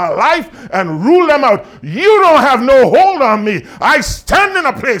excoriated my life and ruled them out. You don't have no hold on me. I stand in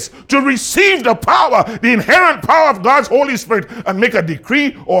a place to receive the power, the inherent power of God's Holy Spirit, and make a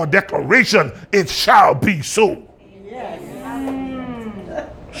decree or declaration. It shall be so. Yes.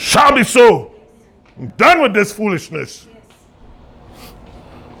 Shall be so. I'm done with this foolishness.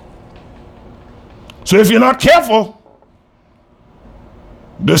 So if you're not careful,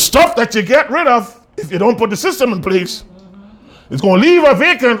 the stuff that you get rid of, if you don't put the system in place, it's going to leave a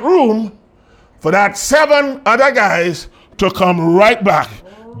vacant room for that 7 other guys to come right back.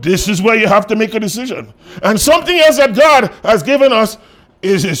 This is where you have to make a decision. And something else that God has given us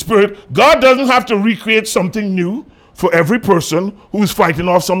is his Spirit. God doesn't have to recreate something new for every person who's fighting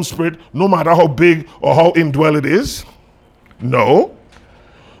off some spirit, no matter how big or how indwell it is. No.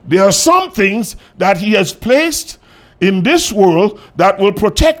 There are some things that he has placed in this world that will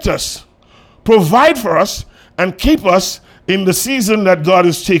protect us, provide for us, and keep us in the season that God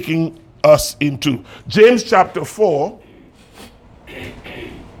is taking us into. James chapter 4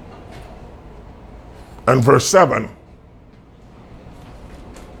 and verse 7.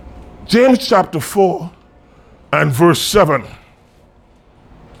 James chapter 4 and verse 7.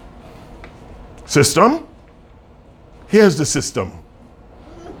 System. Here's the system.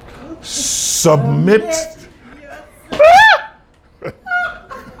 Submit.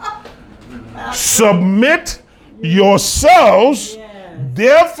 Submit yourselves,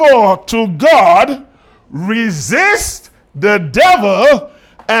 therefore, to God. Resist the devil,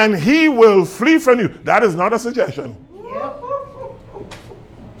 and he will flee from you. That is not a suggestion.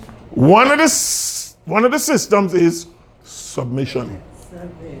 One of the systems is submission.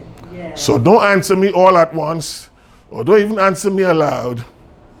 So don't answer me all at once, or don't even answer me aloud.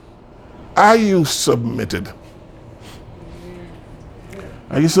 Are you submitted?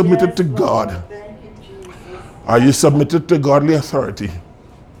 Are you submitted to God? Are you submitted to godly authority?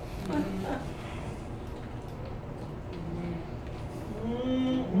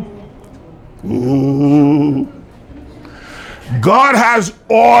 Ooh. God has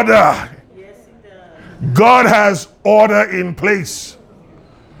order. God has order in place.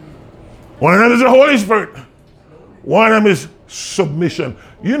 One of them is the Holy Spirit. One of them is submission.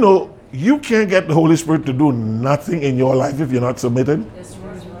 You know, you can't get the Holy Spirit to do nothing in your life if you're not submitted.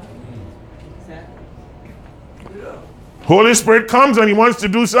 Holy Spirit comes and he wants to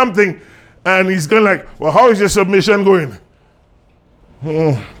do something, and he's going like, well, how is your submission going?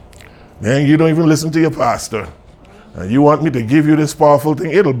 Man, you don't even listen to your pastor. And you want me to give you this powerful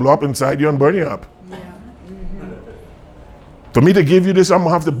thing, it'll blow up inside you and burn you up. For me to give you this, I'm going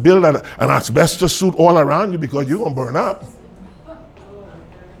to have to build an asbestos suit all around you because you're going to burn up.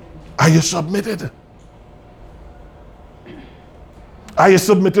 Are you submitted? Are you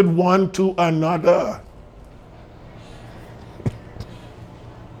submitted one to another?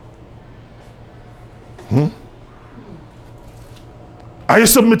 Are you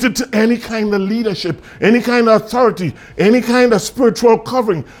submitted to any kind of leadership, any kind of authority, any kind of spiritual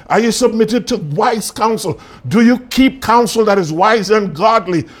covering? Are you submitted to wise counsel? Do you keep counsel that is wise and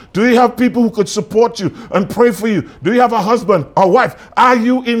godly? Do you have people who could support you and pray for you? Do you have a husband or wife? Are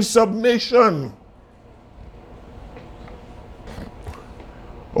you in submission?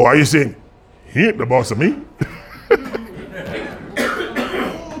 Or are you saying, he ain't the boss of me?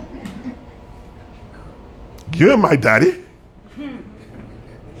 You're my daddy.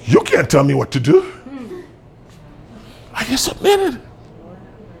 You can't tell me what to do. Are you submitted?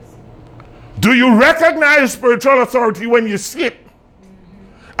 Do you recognize spiritual authority when you see it?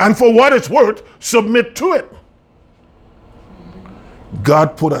 And for what it's worth, submit to it.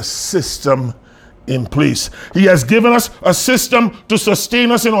 God put a system in place. He has given us a system to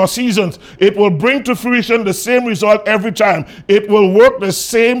sustain us in our seasons. It will bring to fruition the same result every time. It will work the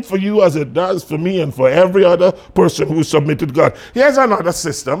same for you as it does for me and for every other person who submitted to God. Here's another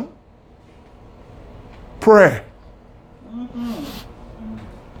system. Prayer.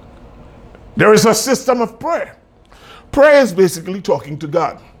 There is a system of prayer. Prayer is basically talking to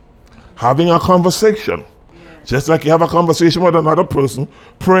God, having a conversation. Just like you have a conversation with another person,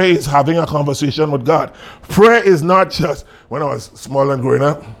 prayer is having a conversation with God. Prayer is not just, when I was small and growing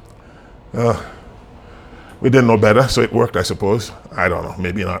up, we didn't know better, so it worked, I suppose. I don't know,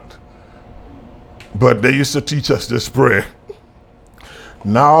 maybe not. But they used to teach us this prayer.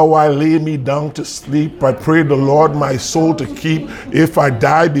 Now I lay me down to sleep. I pray the Lord my soul to keep. If I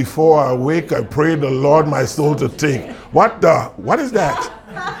die before I wake, I pray the Lord my soul to take. What is that?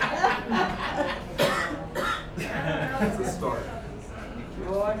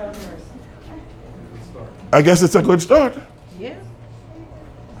 I guess it's a good start. Yeah.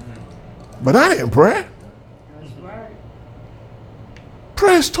 But I didn't pray. That's right.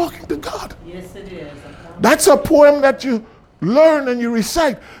 Prayer is talking to God. Yes, it is. That's a poem that you learn and you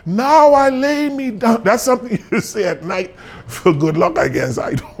recite. Now I lay me down. That's something you say at night for good luck, I guess.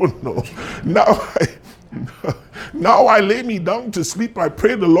 I don't know. Now I lay me down to sleep. I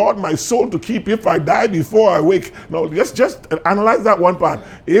pray the Lord my soul to keep. If I die before I wake. No, just analyze that one part.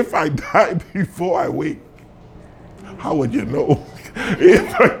 If I die before I wake. How would you know?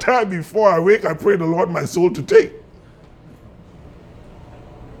 If I die before I wake, I pray the Lord my soul to take.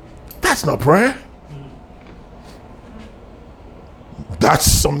 That's not prayer. That's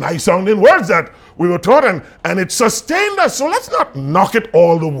some nice sounding words that we were taught, and it sustained us. So let's not knock it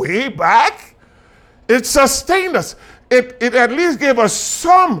all the way back. It sustained us. It at least gave us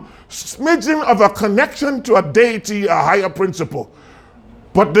some smidgen of a connection to a deity, a higher principle.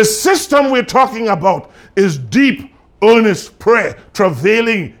 But the system we're talking about is deep, earnest prayer,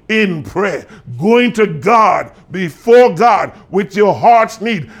 travailing in prayer, going to God, before God with your heart's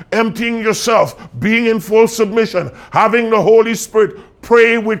need, emptying yourself, being in full submission, having the Holy Spirit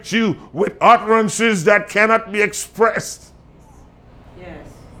pray with you with utterances that cannot be expressed, Yes.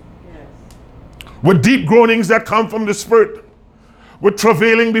 Yes. with deep groanings that come from the Spirit, with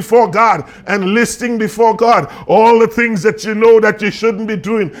travailing before God and listing before God all the things that you know that you shouldn't be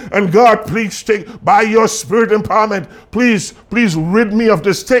doing. And God, please take, by your Spirit empowerment, please rid me of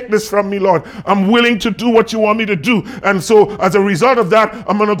this. Take this from me, Lord. I'm willing to do what you want me to do. And so as a result of that,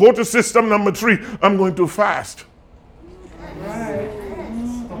 I'm going to go to system number 3. I'm going to fast.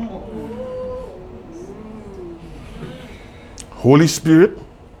 Holy Spirit,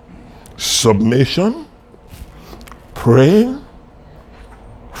 submission, praying,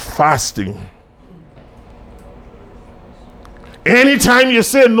 fasting. Anytime you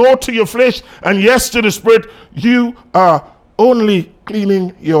say no to your flesh and yes to the Spirit, you are only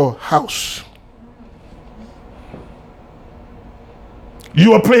cleaning your house.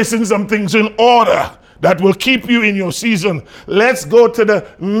 You are placing some things in order that will keep you in your season. Let's go to the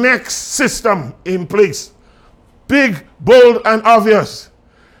next system in place. Big, bold, and obvious.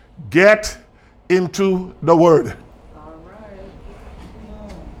 Get into the Word. All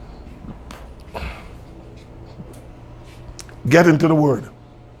right. Get into the Word.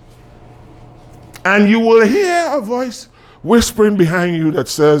 And you will hear a voice whispering behind you that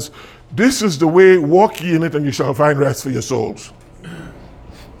says, this is the way, walk ye in it, and you shall find rest for your souls.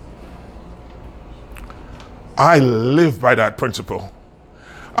 I live by that principle.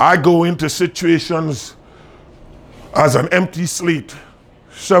 I go into situations as an empty slate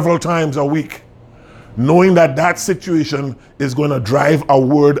several times a week, knowing that that situation is going to drive a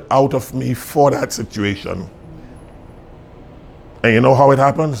word out of me for that situation. And you know how it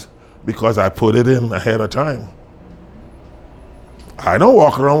happens? Because I put it in ahead of time. I don't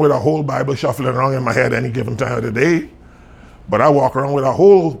walk around with a whole Bible shuffling around in my head any given time of the day, but I walk around with a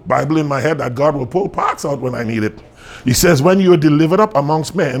whole Bible in my head that God will pull parts out when I need it. He says, when you are delivered up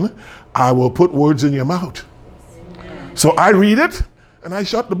amongst men, I will put words in your mouth. So I read it and I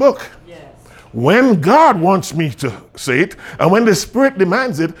shut the book. Yes. When God wants me to say it, and when the Spirit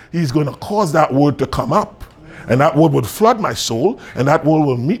demands it, He's going to cause that word to come up. And that word would flood my soul, and that word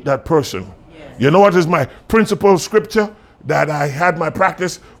will meet that person. Yes. You know what is my principal scripture that I had my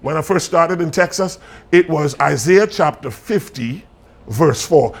practice when I first started in Texas? It was Isaiah chapter 50, verse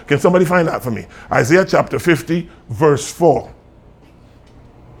 4. Can somebody find that for me? Isaiah chapter 50, verse 4.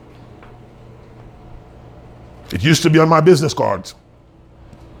 It used to be on my business cards.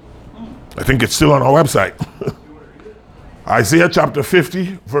 I think it's still on our website. Isaiah chapter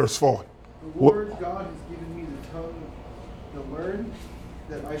 50, verse 4. The Lord God has given me the tongue to learn,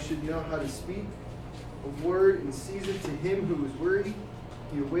 that I should know how to speak a word in season to him who is weary.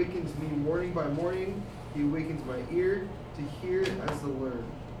 He awakens me morning by morning. He awakens my ear to hear as the learn.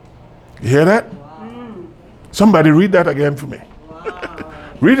 You hear that? Wow. Somebody read that again for me. Wow.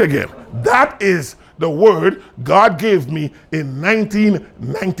 Read again. That is the word God gave me in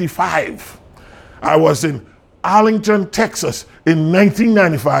 1995. I was in Arlington, Texas in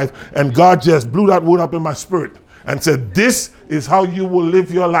 1995, and God just blew that word up in my spirit and said, this is how you will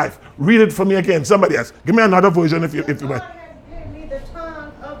live your life. Read it for me again. Somebody else. Give me another version if you God want. has given me the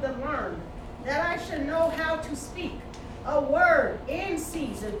tongue of the learned, that I should know how to speak a word in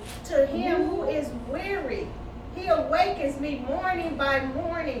season to him who is weary. He awakens me morning by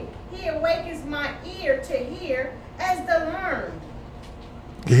morning. He awakens my ear to hear as the learned.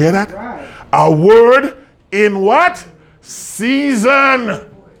 You hear that? Right. A word in what? Season.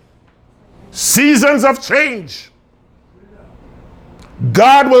 Seasons of change.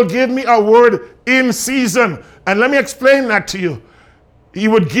 God will give me a word in season. And let me explain that to you. He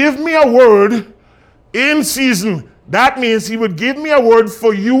would give me a word in season. That means he would give me a word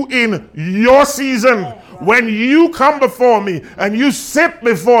for you in your season. When you come before me and you sit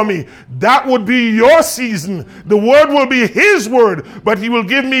before me, that would be your season. The word will be his word, but he will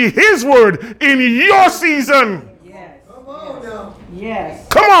give me his word in your season. Yes. Come on now. Yes.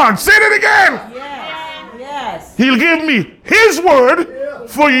 Come on, say it again. Yes. Yes. He'll give me his word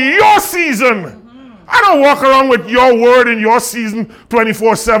for your season. I don't walk around with your word in your season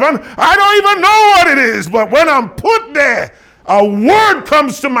 24/7. I don't even know what it is, but when I'm put there, a word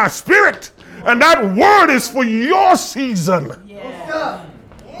comes to my spirit, and that word is for your season. Yes.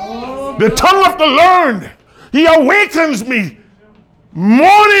 The tongue of the learned, he awakens me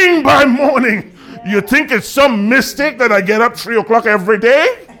morning by morning. You think it's some mistake that I get up 3 o'clock every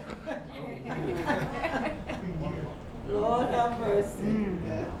day? Lord have mercy.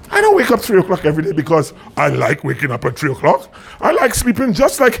 I I don't wake up 3 o'clock every day because I like waking up at 3 o'clock. I like sleeping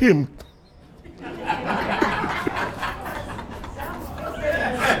just like him.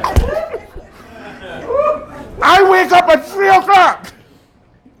 I wake up at 3 o'clock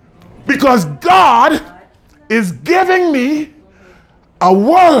because God is giving me a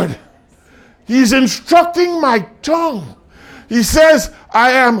word. He's instructing my tongue. He says, I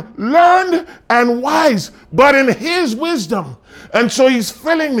am learned and wise, but in his wisdom. And so he's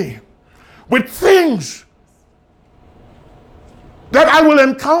filling me with things that I will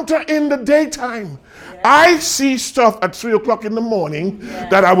encounter in the daytime. I see stuff at 3 o'clock in the morning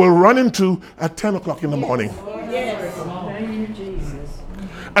that I will run into at 10 o'clock in the morning. Yes. Thank you, Jesus.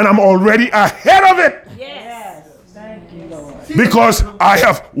 And I'm already ahead of it. Yes. Thank you, Lord. Because I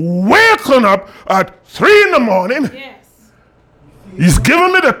have woken up at 3 in the morning. Yes. He's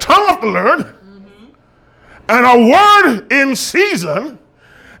given me the tongue of the learned and a word in season.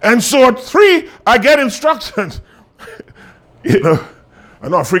 And so at 3, I get instructions. You know, I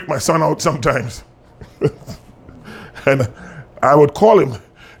know I freak my son out sometimes. And I would call him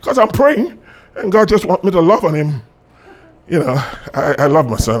because I'm praying and God just wants me to love on him. You know, I love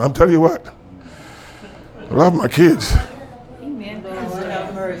my son. I'm telling you what. I love my kids. Amen. Lord,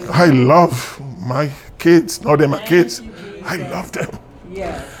 have mercy. I love my kids. No, they're my kids. I love them.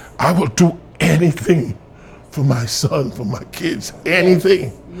 Yes. I will do anything for my son, for my kids,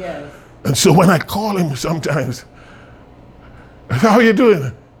 anything. Yes. And so when I call him sometimes, how are you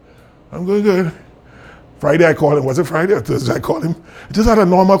doing? I'm going good. Friday I called him. Was it Friday or Thursday I called him? I just had a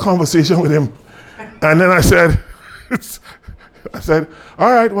normal conversation with him. And then I said,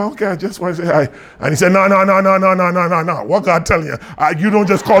 all right, well, okay, I just want to say hi. And he said, no. What God telling you? You don't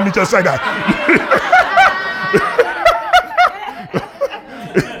just call me just like that.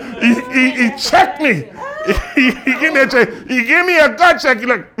 he checked me. He gave me a gut check. He's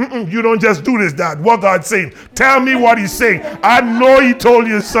like, you don't just do this, Dad. What God's saying? Tell me what he's saying. I know he told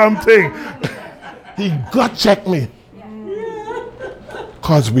you something. He gut checked me.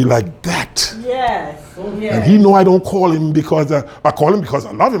 Because we like that. Yes. And he know I don't call him because I call him because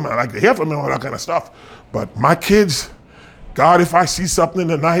I love him and I like to hear from him and all that kind of stuff. But my kids, God, if I see something in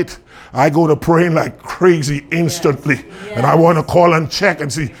the night, I go to praying like crazy instantly. Yes. And I want to call and check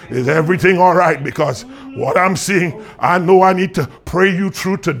and see, is everything all right? Because what I'm seeing, I know I need to pray you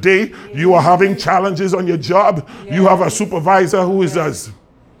through today. You are having challenges on your job. You have a supervisor who is as,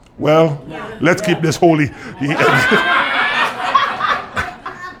 well, let's keep this holy.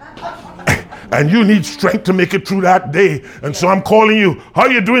 And you need strength to make it through that day. And so I'm calling you. How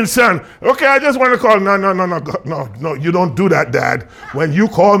you doing, son? Okay, I just want to call. No, you don't do that, Dad. When you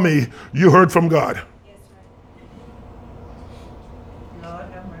call me, you heard from God.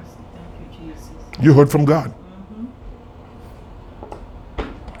 Lord have mercy. Thank you, Jesus. You heard from God.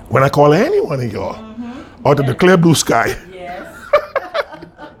 When I call any one of y'all, or to declare blue sky. Yes.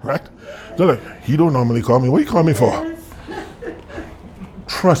 Right? So like, he don't normally call me. What you call me for?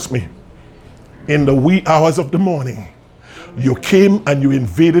 Trust me. In the wee hours of the morning, you came and you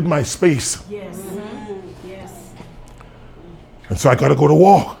invaded my space. Yes. Yes. And so I got to go to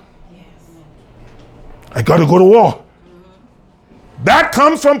war. Yes. I got to go to war. That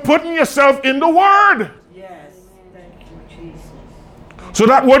comes from putting yourself in the Word. Yes. Thank you, Jesus. So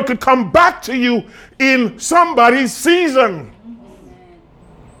that Word could come back to you in somebody's season.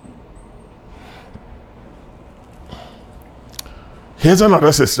 Here's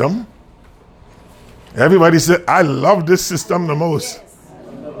another system. Everybody said, I love this system the most.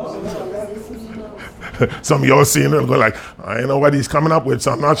 Some of y'all seeing it and go like, I don't know what he's coming up with,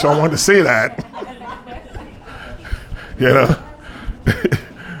 so I'm not sure I want to say that. You know?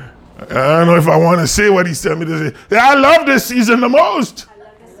 I don't know if I want to say what he's telling me to say. Yeah, I love this season the most.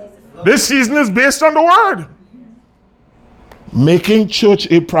 This season is based on the Word. Making church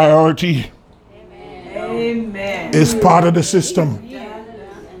a priority is part of the system.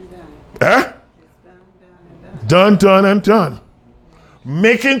 Eh? Done and done.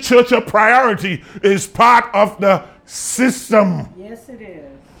 Making church a priority is part of the system. Yes, it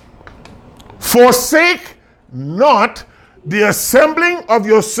is. Forsake not the assembling of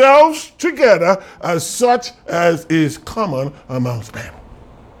yourselves together as such as is common amongst men.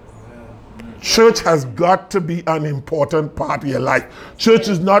 Church has got to be an important part of your life. Church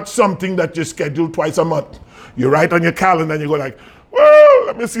is not something that you schedule twice a month. You write on your calendar and you go like, well,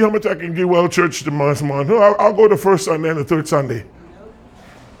 let me see how much I can give World Church the month. I'll go the first Sunday and the third Sunday.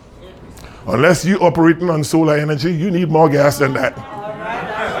 Unless you're operating on solar energy, you need more gas than that.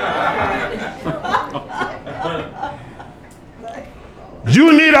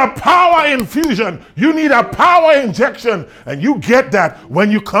 You need a power infusion. You need a power injection. And you get that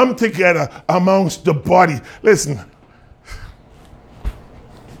when you come together amongst the body. Listen,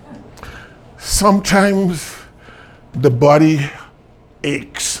 sometimes the body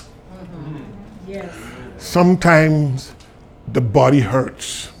aches. Yes. Sometimes the body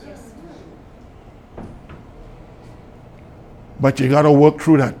hurts. But you got to work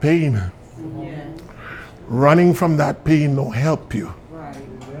through that pain. Yes. Running from that pain don't help you. Right.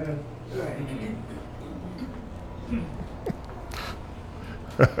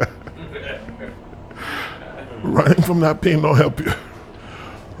 Running from that pain don't help you.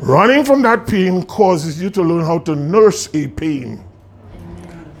 Running from that pain causes you to learn how to nurse a pain.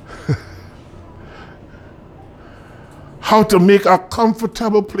 How to make a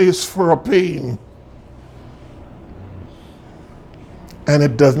comfortable place for a pain. And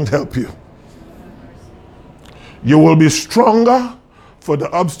it doesn't help you. You will be stronger for the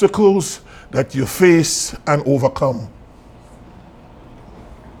obstacles that you face and overcome.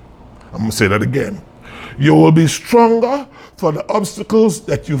 I'm going to say that again. You will be stronger for the obstacles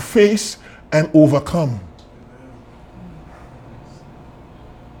that you face and overcome.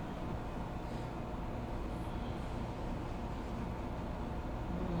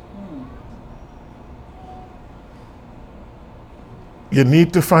 You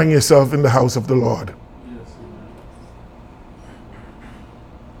need to find yourself in the house of the Lord.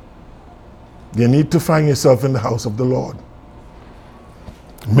 You need to find yourself in the house of the Lord.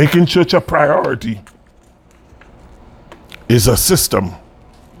 Making church a priority is a system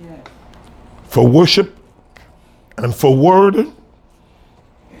for worship and for word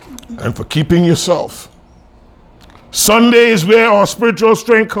and for keeping yourself. Sunday is where our spiritual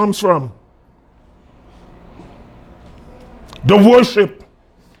strength comes from. The worship,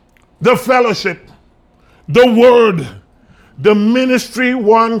 the fellowship, the word, the ministry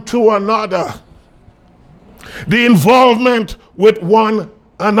one to another, the involvement with one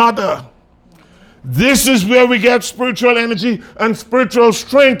another. This is where we get spiritual energy and spiritual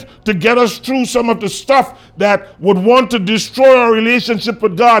strength to get us through some of the stuff that would want to destroy our relationship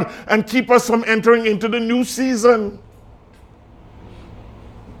with God and keep us from entering into the new season.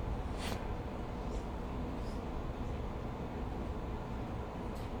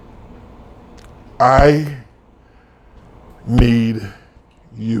 I need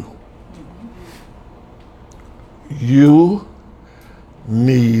you. You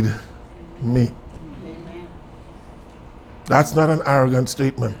need me. Amen. That's not an arrogant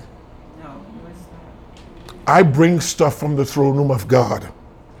statement. No, it's not. I bring stuff from the throne room of God.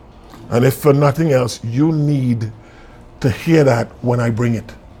 And if for nothing else, you need to hear that when I bring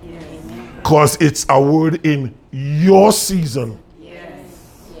it. Yes. Because it's a word in your season. Yes.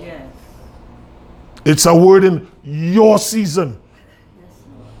 Yes. It's a word in your season.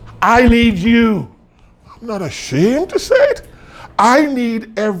 I need you. I'm not ashamed to say it. I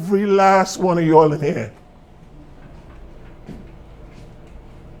need every last one of y'all in here.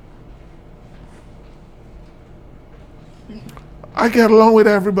 I get along with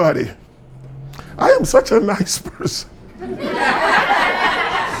everybody. I am such a nice person.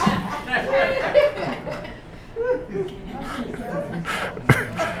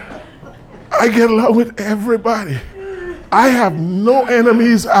 I get along with everybody. I have no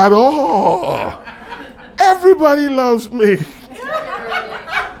enemies at all. Everybody loves me.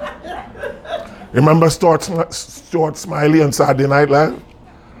 Remember Stuart Smiley on Saturday Night Live?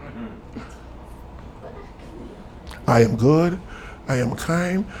 I am good, I am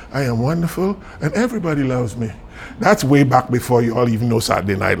kind, I am wonderful, and everybody loves me. That's way back before you all even know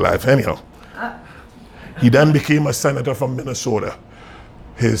Saturday Night Live. Anyhow, he then became a senator from Minnesota.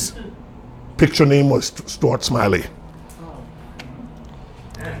 His picture name was Stuart Smiley.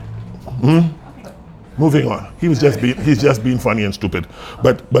 Moving on. He's just being funny and stupid.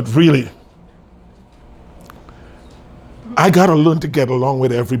 But really, I gotta learn to get along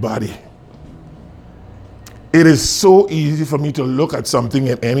with everybody. It is so easy for me to look at something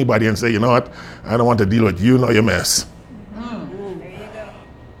and anybody and say, you know what, I don't want to deal with you nor your mess. There you go.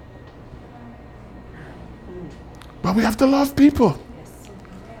 But we have to love people.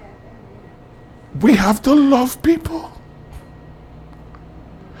 We have to love people.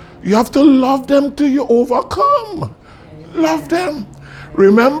 You have to love them till you overcome. Love them.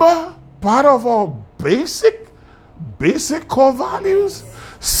 Remember, part of our basic core values,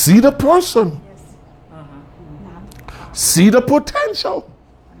 see the person. See the potential.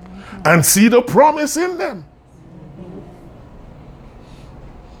 And see the promise in them.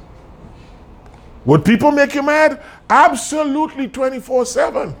 Would people make you mad? Absolutely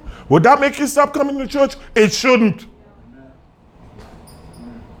 24/7. Would that make you stop coming to church? It shouldn't.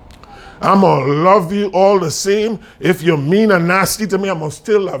 I'm going to love you all the same. If you're mean and nasty to me, I'm going to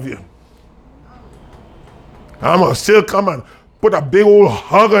still love you. I'm going to still come and put a big old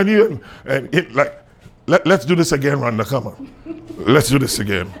hug on you and it like, let's do this again, Rhonda. Come on. Let's do this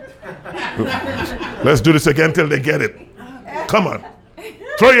again. Let's do this again till they get it. Come on.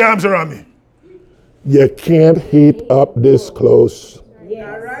 Throw your arms around me. You can't heat up this close.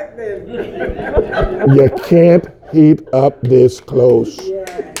 All right then. You can't heat up this close.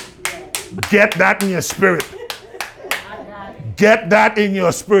 Get that in your spirit. Get that in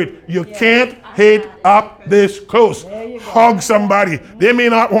your spirit. You can't heat up this close. Hug somebody. They may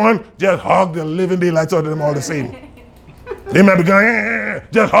not want, just hug the living daylights out of them all the same. They might be going,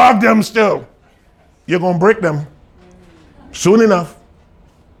 just hug them still. You're going to break them soon enough.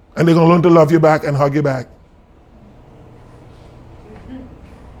 And they're going to learn to love you back and hug you back.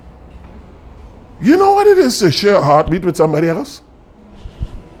 You know what it is to share a heartbeat with somebody else?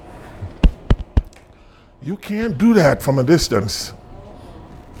 You can't do that from a distance.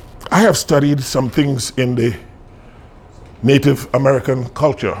 I have studied some things in the Native American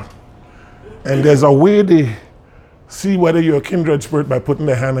culture. And there's a way they see whether you're a kindred spirit by putting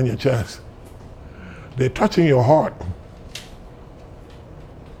their hand on your chest. They're touching your heart.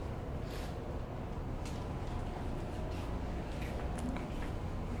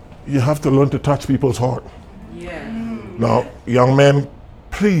 You have to learn to touch people's heart. Yeah. Now, young men,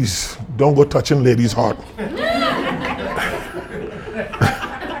 please don't go touching ladies' heart.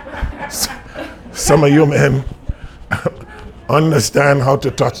 Some of you men understand how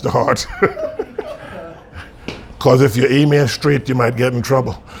to touch the heart. Because if you're aiming straight, you might get in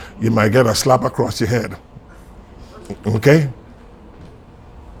trouble. You might get a slap across your head. Okay?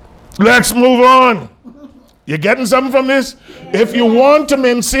 Let's move on. You getting something from this? If you want to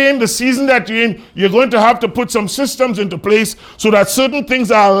maintain the season that you're in, you're going to have to put some systems into place so that certain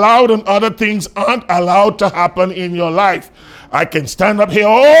things are allowed and other things aren't allowed to happen in your life. I can stand up here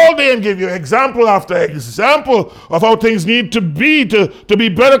all day and give you example after example of how things need to be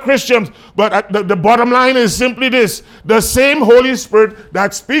better Christians. But the bottom line is simply this. The same Holy Spirit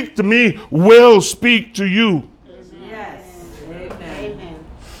that speaks to me will speak to you. Yes. Amen.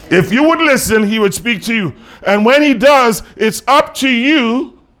 If you would listen, he would speak to you. And when he does, it's up to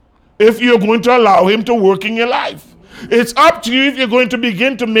you if you're going to allow him to work in your life. It's up to you if you're going to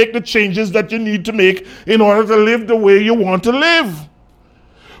begin to make the changes that you need to make in order to live the way you want to live.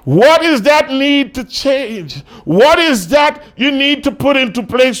 What is that need to change? What is that you need to put into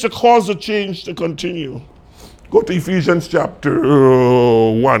place to cause the change to continue? Go to Ephesians chapter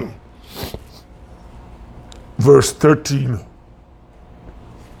 1, verse 13.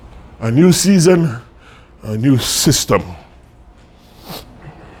 A new season, a new system.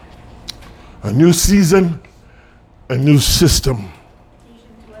 A new season, a new system.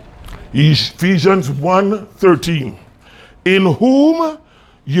 Ephesians 1:13. In whom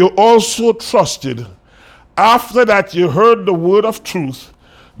you also trusted, after that you heard the word of truth,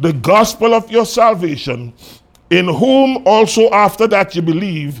 the gospel of your salvation, in whom also after that you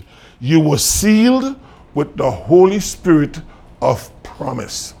believe, you were sealed with the Holy Spirit of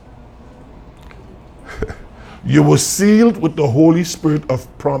promise. You were sealed with the Holy Spirit of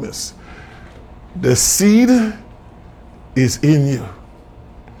promise. The seed is in you.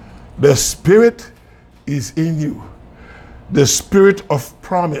 The Spirit is in you. The Spirit of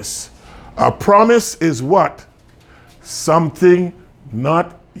promise. A promise is what? Something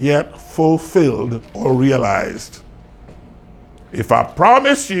not yet fulfilled or realized. If I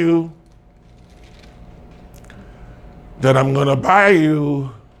promise you that I'm going to buy you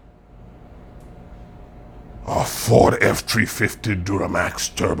a Ford F-350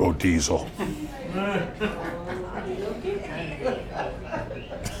 Duramax Turbo Diesel.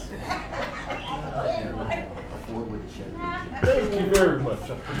 Thank you very much.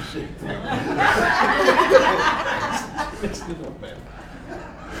 I appreciate that.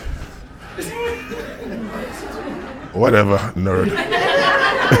 Whatever, nerd.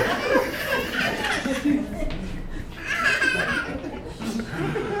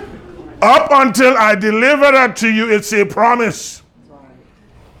 Up until I deliver that to you, it's a promise.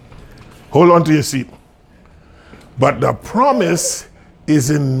 Hold on to your seat. But the promise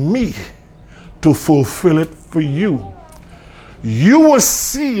is in me to fulfill it for you. You were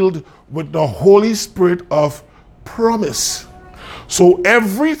sealed with the Holy Spirit of promise. So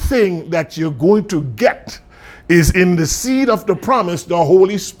everything that you're going to get is in the seed of the promise, the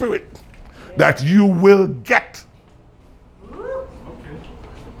Holy Spirit, that you will get.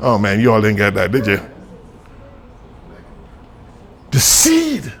 Oh man, you all didn't get that, did you? The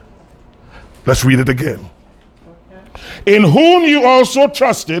seed. Let's read it again. In whom you also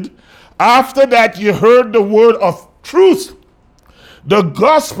trusted, After that you heard the word of truth, the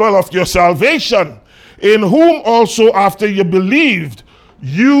gospel of your salvation, in whom also after you believed,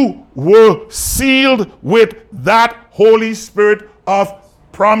 you were sealed with that Holy Spirit of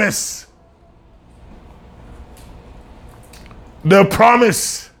promise. The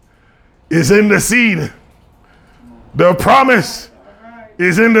promise is in the seed. The promise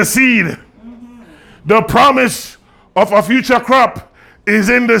is in the seed. The promise of a future crop is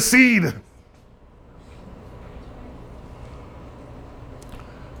in the seed.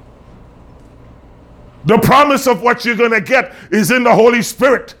 The promise of what you're going to get is in the Holy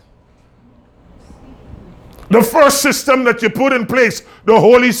Spirit. The first system that you put in place, the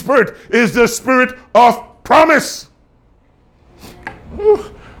Holy Spirit, is the spirit of promise.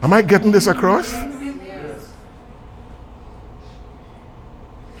 Ooh, am I getting this across?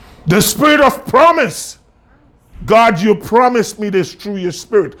 The spirit of promise. God, you promised me this through your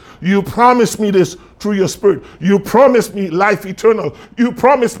spirit. You promised me this through your spirit. You promised me life eternal. You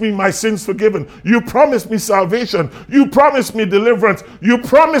promised me my sins forgiven. You promised me salvation. You promised me deliverance. You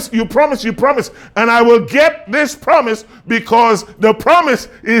promised. And I will get this promise because the promise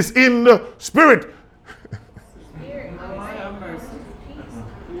is in the spirit.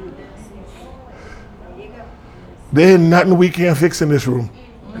 There ain't nothing we can't fix in this room.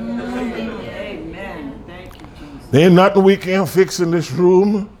 There ain't nothing we can't fix in this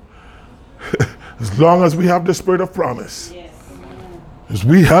room as long as we have the spirit of promise. Yes. As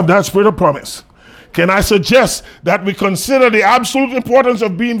we have that spirit of promise. Can I suggest that we consider the absolute importance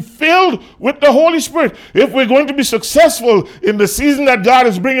of being filled with the Holy Spirit? If we're going to be successful in the season that God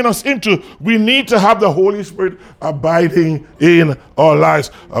is bringing us into, we need to have the Holy Spirit abiding in our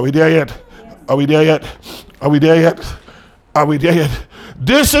lives. Are we there yet? Are we there yet? Are we there yet? Are we there yet?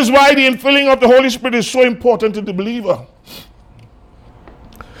 This is why the infilling of the Holy Spirit is so important to the believer.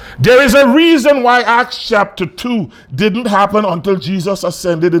 There is a reason why Acts chapter 2 didn't happen until Jesus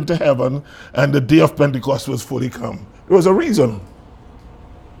ascended into heaven and the day of Pentecost was fully come. There was a reason.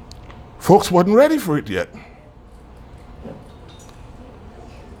 Folks weren't ready for it yet.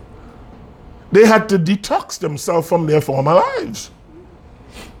 They had to detox themselves from their former lives.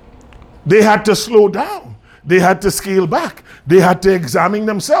 They had to slow down. They had to scale back. They had to examine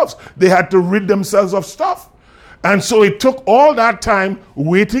themselves. They had to rid themselves of stuff. And so it took all that time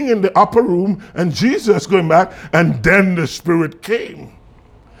waiting in the upper room and Jesus going back, and then the Spirit came.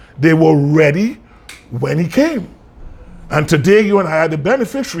 They were ready when he came. And today you and I are the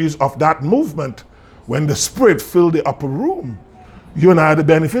beneficiaries of that movement. When the Spirit filled the upper room, you and I are the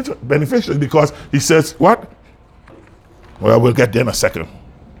beneficiaries because he says, what? Well, we'll get there in a second.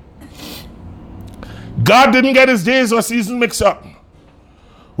 God didn't get his days or seasons mixed up.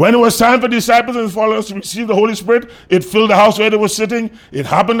 When it was time for disciples and followers to receive the Holy Spirit, it filled the house where they were sitting. It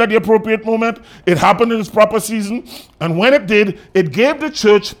happened at the appropriate moment. It happened in its proper season. And when it did, it gave the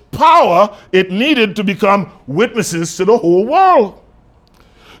church power it needed to become witnesses to the whole world.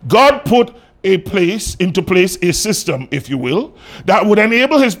 God put into place a system, if you will, that would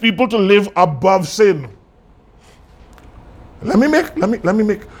enable his people to live above sin. Let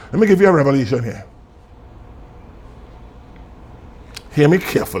me give you a revelation here. Hear me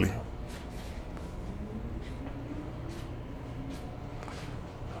carefully.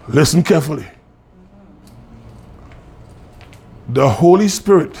 Listen carefully. The Holy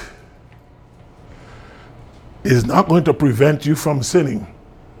Spirit is not going to prevent you from sinning.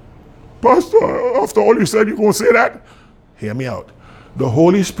 Pastor, after all you said, you're going to say that? Hear me out. The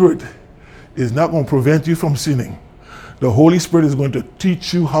Holy Spirit is not going to prevent you from sinning. The Holy Spirit is going to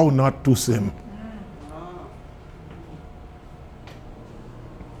teach you how not to sin.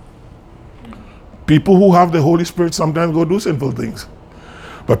 People who have the Holy Spirit sometimes go do sinful things.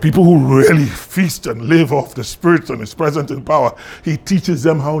 But people who really feast and live off the Spirit and his presence and power, he teaches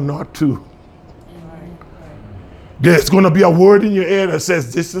them how not to. There's going to be a word in your ear that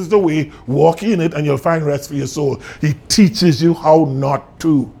says, this is the way, walk in it and you'll find rest for your soul. He teaches you how not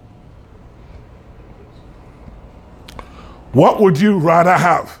to. What would you rather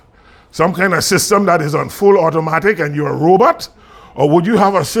have? Some kind of system that is on full automatic and you're a robot? Or would you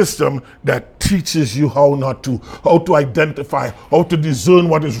have a system that teaches you how not to, how to identify, how to discern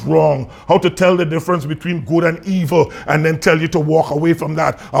what is wrong, how to tell the difference between good and evil, and then tell you to walk away from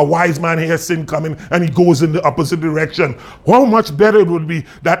that? A wise man hears sin coming and he goes in the opposite direction. How much better it would be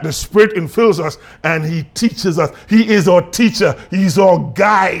that the Spirit infills us and he teaches us. He is our teacher. He's our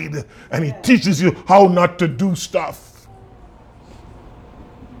guide. And he teaches you how not to do stuff.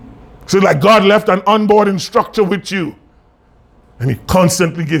 So like God left an onboard instructor with you. And he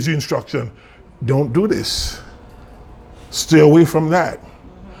constantly gives you instruction. Don't do this. Stay away from that.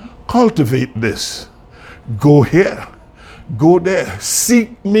 Cultivate this. Go here. Go there.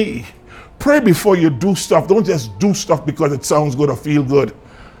 Seek me. Pray before you do stuff. Don't just do stuff because it sounds good or feel good.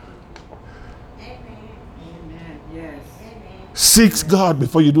 Amen. Yes. Seeks God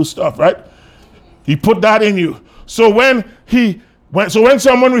before you do stuff, right? He put that in you. So when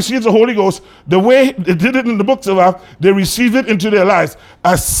someone receives the Holy Ghost, the way they did it in the books of Acts, they received it into their lives.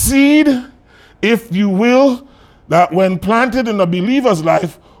 A seed, if you will, that when planted in a believer's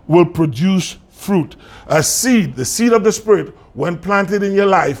life will produce fruit. A seed, the seed of the Spirit, when planted in your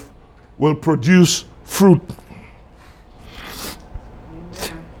life, will produce fruit.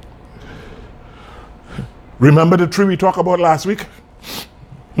 Remember the tree we talked about last week?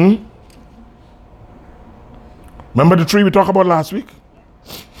 Remember the tree we talked about last week?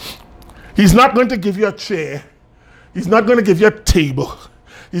 He's not going to give you a chair. He's not going to give you a table.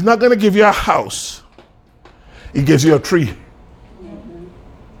 He's not going to give you a house. He gives you a tree.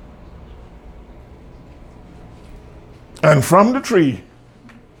 And from the tree,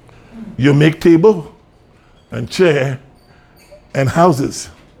 you make table and chair and houses.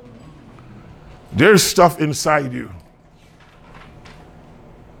 There's stuff inside you.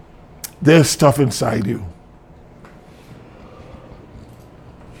 There's stuff inside you.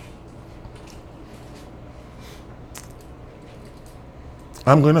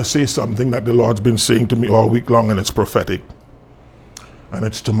 I'm going to say something that the Lord's been saying to me all week long, and it's prophetic. And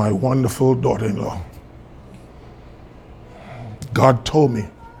it's to my wonderful daughter-in-law. God told me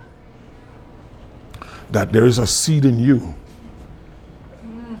that there is a seed in you.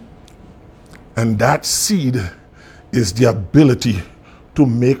 And that seed is the ability to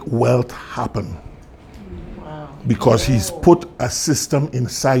make wealth happen. Wow. Because He's put a system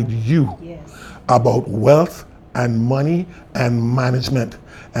inside you about wealth and money and management.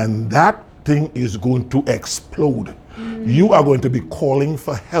 And that thing is going to explode. You are going to be calling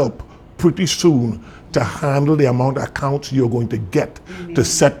for help pretty soon to handle the amount of accounts you're going to get to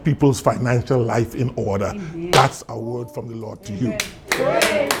set people's financial life in order. That's a word from the Lord to you.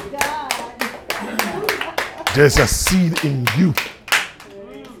 Praise God. There's a seed in you.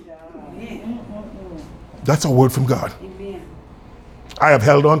 That's a word from God. I have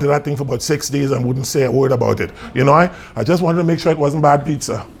held on to that thing for about 6 days and wouldn't say a word about it. You know, I just wanted to make sure it wasn't bad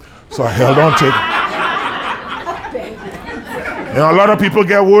pizza. So I held on to it. You know, a lot of people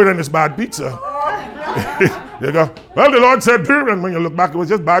get word and it's bad pizza. You go, well, the Lord said, and when you look back, it was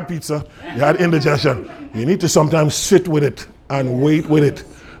just bad pizza. You had indigestion. You need to sometimes sit with it and wait with it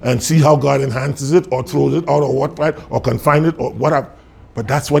and see how God enhances it or throws it out or what, right? Or confine it or whatever. But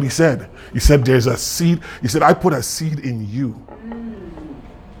that's what He said. He said, there's a seed. He said, I put a seed in you.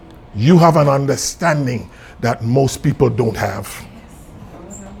 You have an understanding that most people don't have.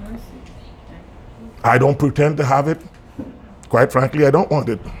 I don't pretend to have it. Quite frankly, I don't want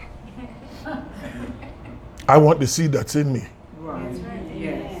it. I want the seed that's in me.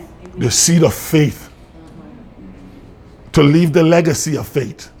 Yes. The seed of faith. To leave the legacy of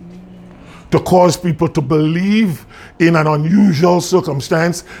faith. To cause people to believe in an unusual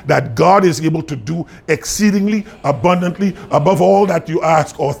circumstance that God is able to do exceedingly, abundantly, above all that you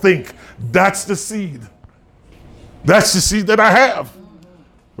ask or think. That's the seed. That's the seed that I have.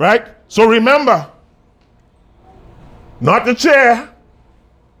 Right? So remember, not the chair,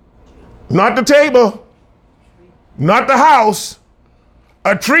 not the table, not the house,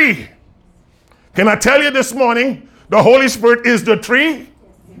 a tree. Can I tell you this morning, the Holy Spirit is the tree?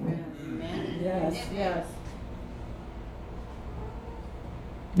 Yes, yes.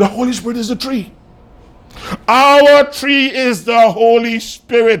 The Holy Spirit is the tree. Our tree is the Holy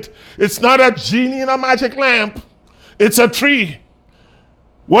Spirit. It's not a genie in a magic lamp. It's a tree.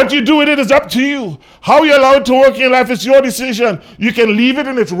 What you do with it is up to you. How you allow it to work in your life is your decision. You can leave it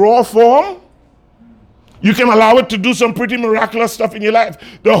in its raw form. You can allow it to do some pretty miraculous stuff in your life.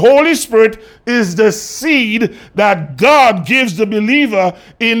 The Holy Spirit is the seed that God gives the believer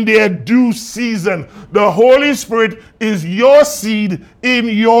in their due season. The Holy Spirit is your seed in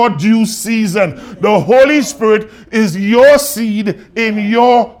your due season. The Holy Spirit is your seed in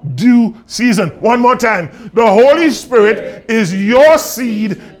your due season. One more time. The Holy Spirit is your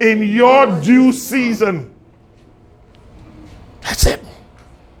seed in your due season. That's it.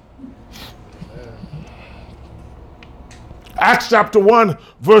 Acts chapter 1,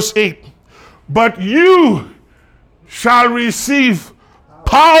 verse 8. But you shall receive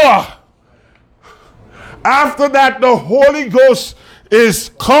power. After that, the Holy Ghost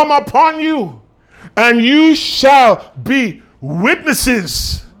is come upon you, and you shall be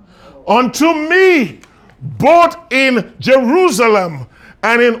witnesses unto me, both in Jerusalem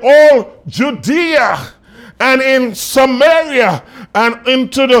and in all Judea and in Samaria and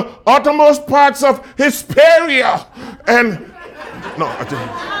into the uttermost parts of Hesperia. And no, I think.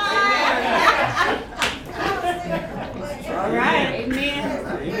 All right. Amen.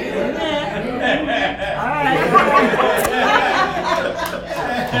 All right.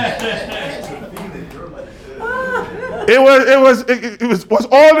 It was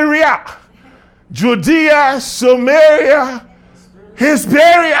all the Area. Judea, Samaria,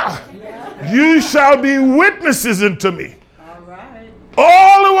 Hesperia. You shall be witnesses unto me. All right.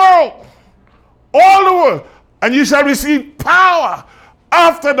 All the world. All the world. And you shall receive power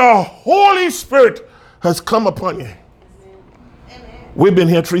after the Holy Spirit has come upon you. We've been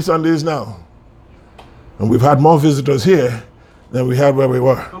here 3 Sundays now. And we've had more visitors here than we had where we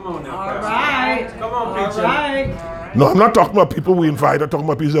were. Come on now, All Pastor. right. Come on, All preacher. right. No, I'm not talking about people we invite. I'm talking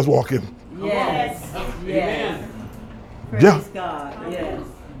about people just walking. Yes. Yes. Praise Yeah. God. Yes.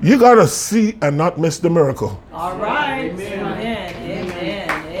 You got to see and not miss the miracle. All right. Amen. Amen. Amen.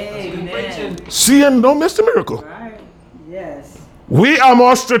 Amen. See and don't miss the miracle. All right. Yes. We are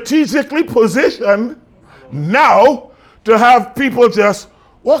more strategically positioned now to have people just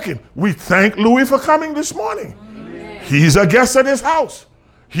walking. We thank Louis for coming this morning. Amen. He's a guest at his house.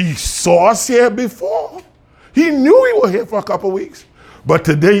 He saw us here before. He knew we were here for a couple of weeks. But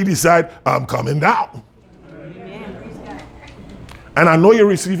today he decided, I'm coming down. Amen. And I know you're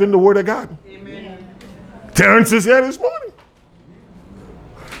receiving the word of God. Amen. Terrence is here this morning.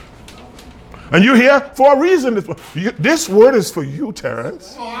 And you're here for a reason. This word is for you,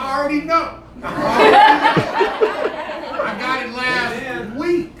 Terrence. Oh, I already know. I got it last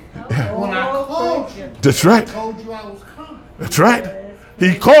week when I called you. That's right. I told you I was coming. That's right.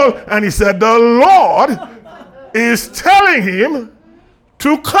 He called and he said, the Lord is telling him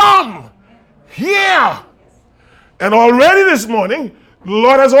to come here. And already this morning, the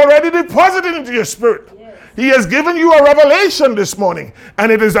Lord has already deposited into your spirit. He has given you a revelation this morning.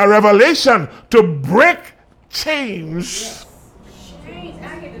 And it is a revelation to break chains.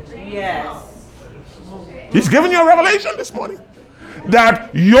 Yes. He's given you a revelation this morning.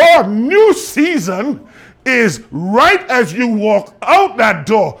 That your new season is right as you walk out that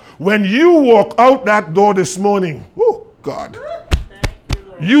door. When you walk out that door this morning, oh God,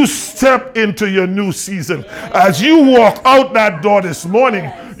 you step into your new season. As you walk out that door this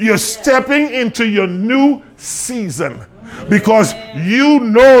morning, you're stepping into your new season. Because you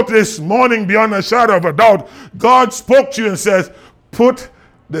know this morning, beyond a shadow of a doubt, God spoke to you and says, put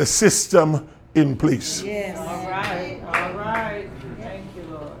the system in place. Yes. All right. All right. Thank you,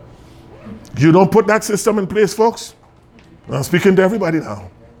 Lord. You don't put that system in place, folks. I'm speaking to everybody now.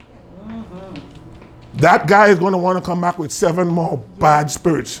 That guy is going to want to come back with 7 more bad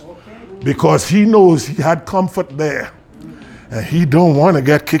spirits because he knows he had comfort there and he don't want to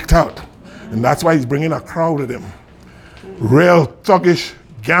get kicked out. And that's why he's bringing a crowd with him. Real thuggish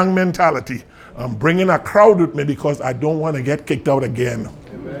gang mentality. I'm bringing a crowd with me because I don't want to get kicked out again.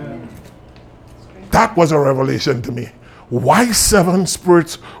 Amen. That was a revelation to me. Why 7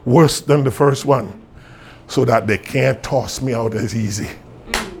 spirits worse than the first one? So that they can't toss me out as easy.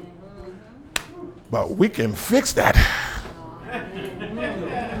 But we can fix that.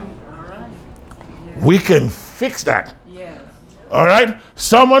 We can fix that. Yes. All right?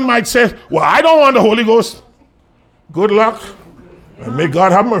 Someone might say, well, I don't want the Holy Ghost. Good luck. And may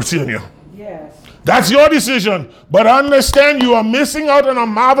God have mercy on you. Yes. That's your decision. But understand you are missing out on a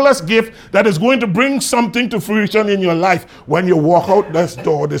marvelous gift that is going to bring something to fruition in your life when you walk out this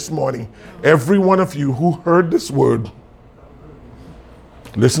door this morning. Every one of you who heard this word,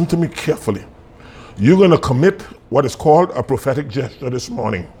 listen to me carefully. You're going to commit what is called a prophetic gesture this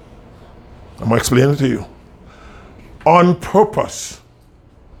morning. I'm going to explain it to you. On purpose.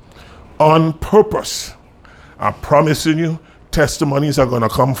 On purpose. I'm promising you, testimonies are going to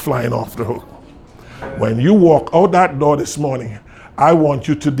come flying off the hook. When you walk out that door this morning, I want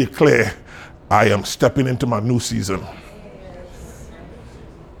you to declare, I am stepping into my new season.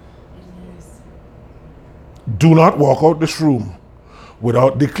 Do not walk out this room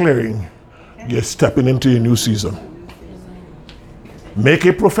without declaring you're stepping into your new season. Make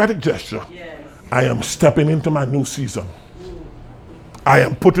a prophetic gesture. I am stepping into my new season. I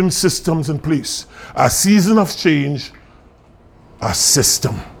am putting systems in place. A season of change, a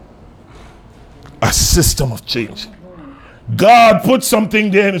system. A system of change. God put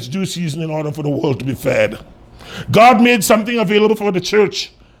something there in its due season in order for the world to be fed. God made something available for the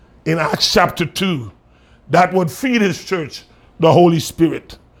church in Acts chapter 2 that would feed his church, the Holy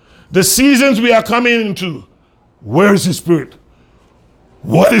Spirit. The seasons we are coming into, where is his Spirit?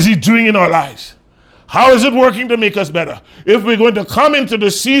 What is he doing in our lives? How is it working to make us better? If we're going to come into the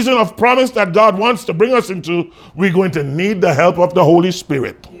season of promise that God wants to bring us into, we're going to need the help of the Holy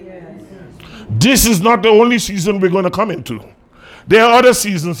Spirit. This is not the only season we're going to come into. There are other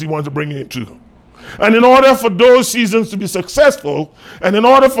seasons he wants to bring you into. And in order for those seasons to be successful, and in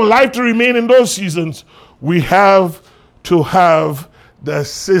order for life to remain in those seasons, we have to have the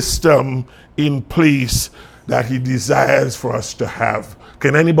system in place that he desires for us to have.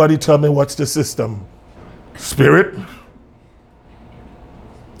 Can anybody tell me what's the system? Spirit,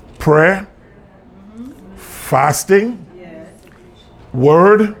 prayer, fasting,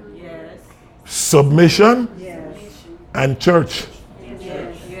 word, submission, and church.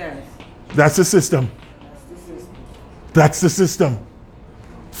 That's the system. That's the system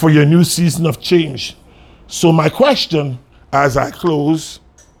for your new season of change. So my question as I close,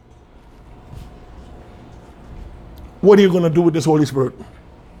 what are you going to do with this Holy Spirit?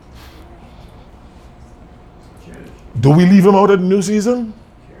 Do we leave him out of the new season?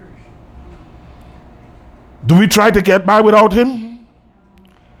 Do we try to get by without him?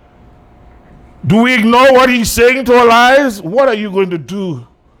 Do we ignore what he's saying to our lives? What are you going to do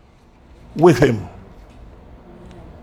with him?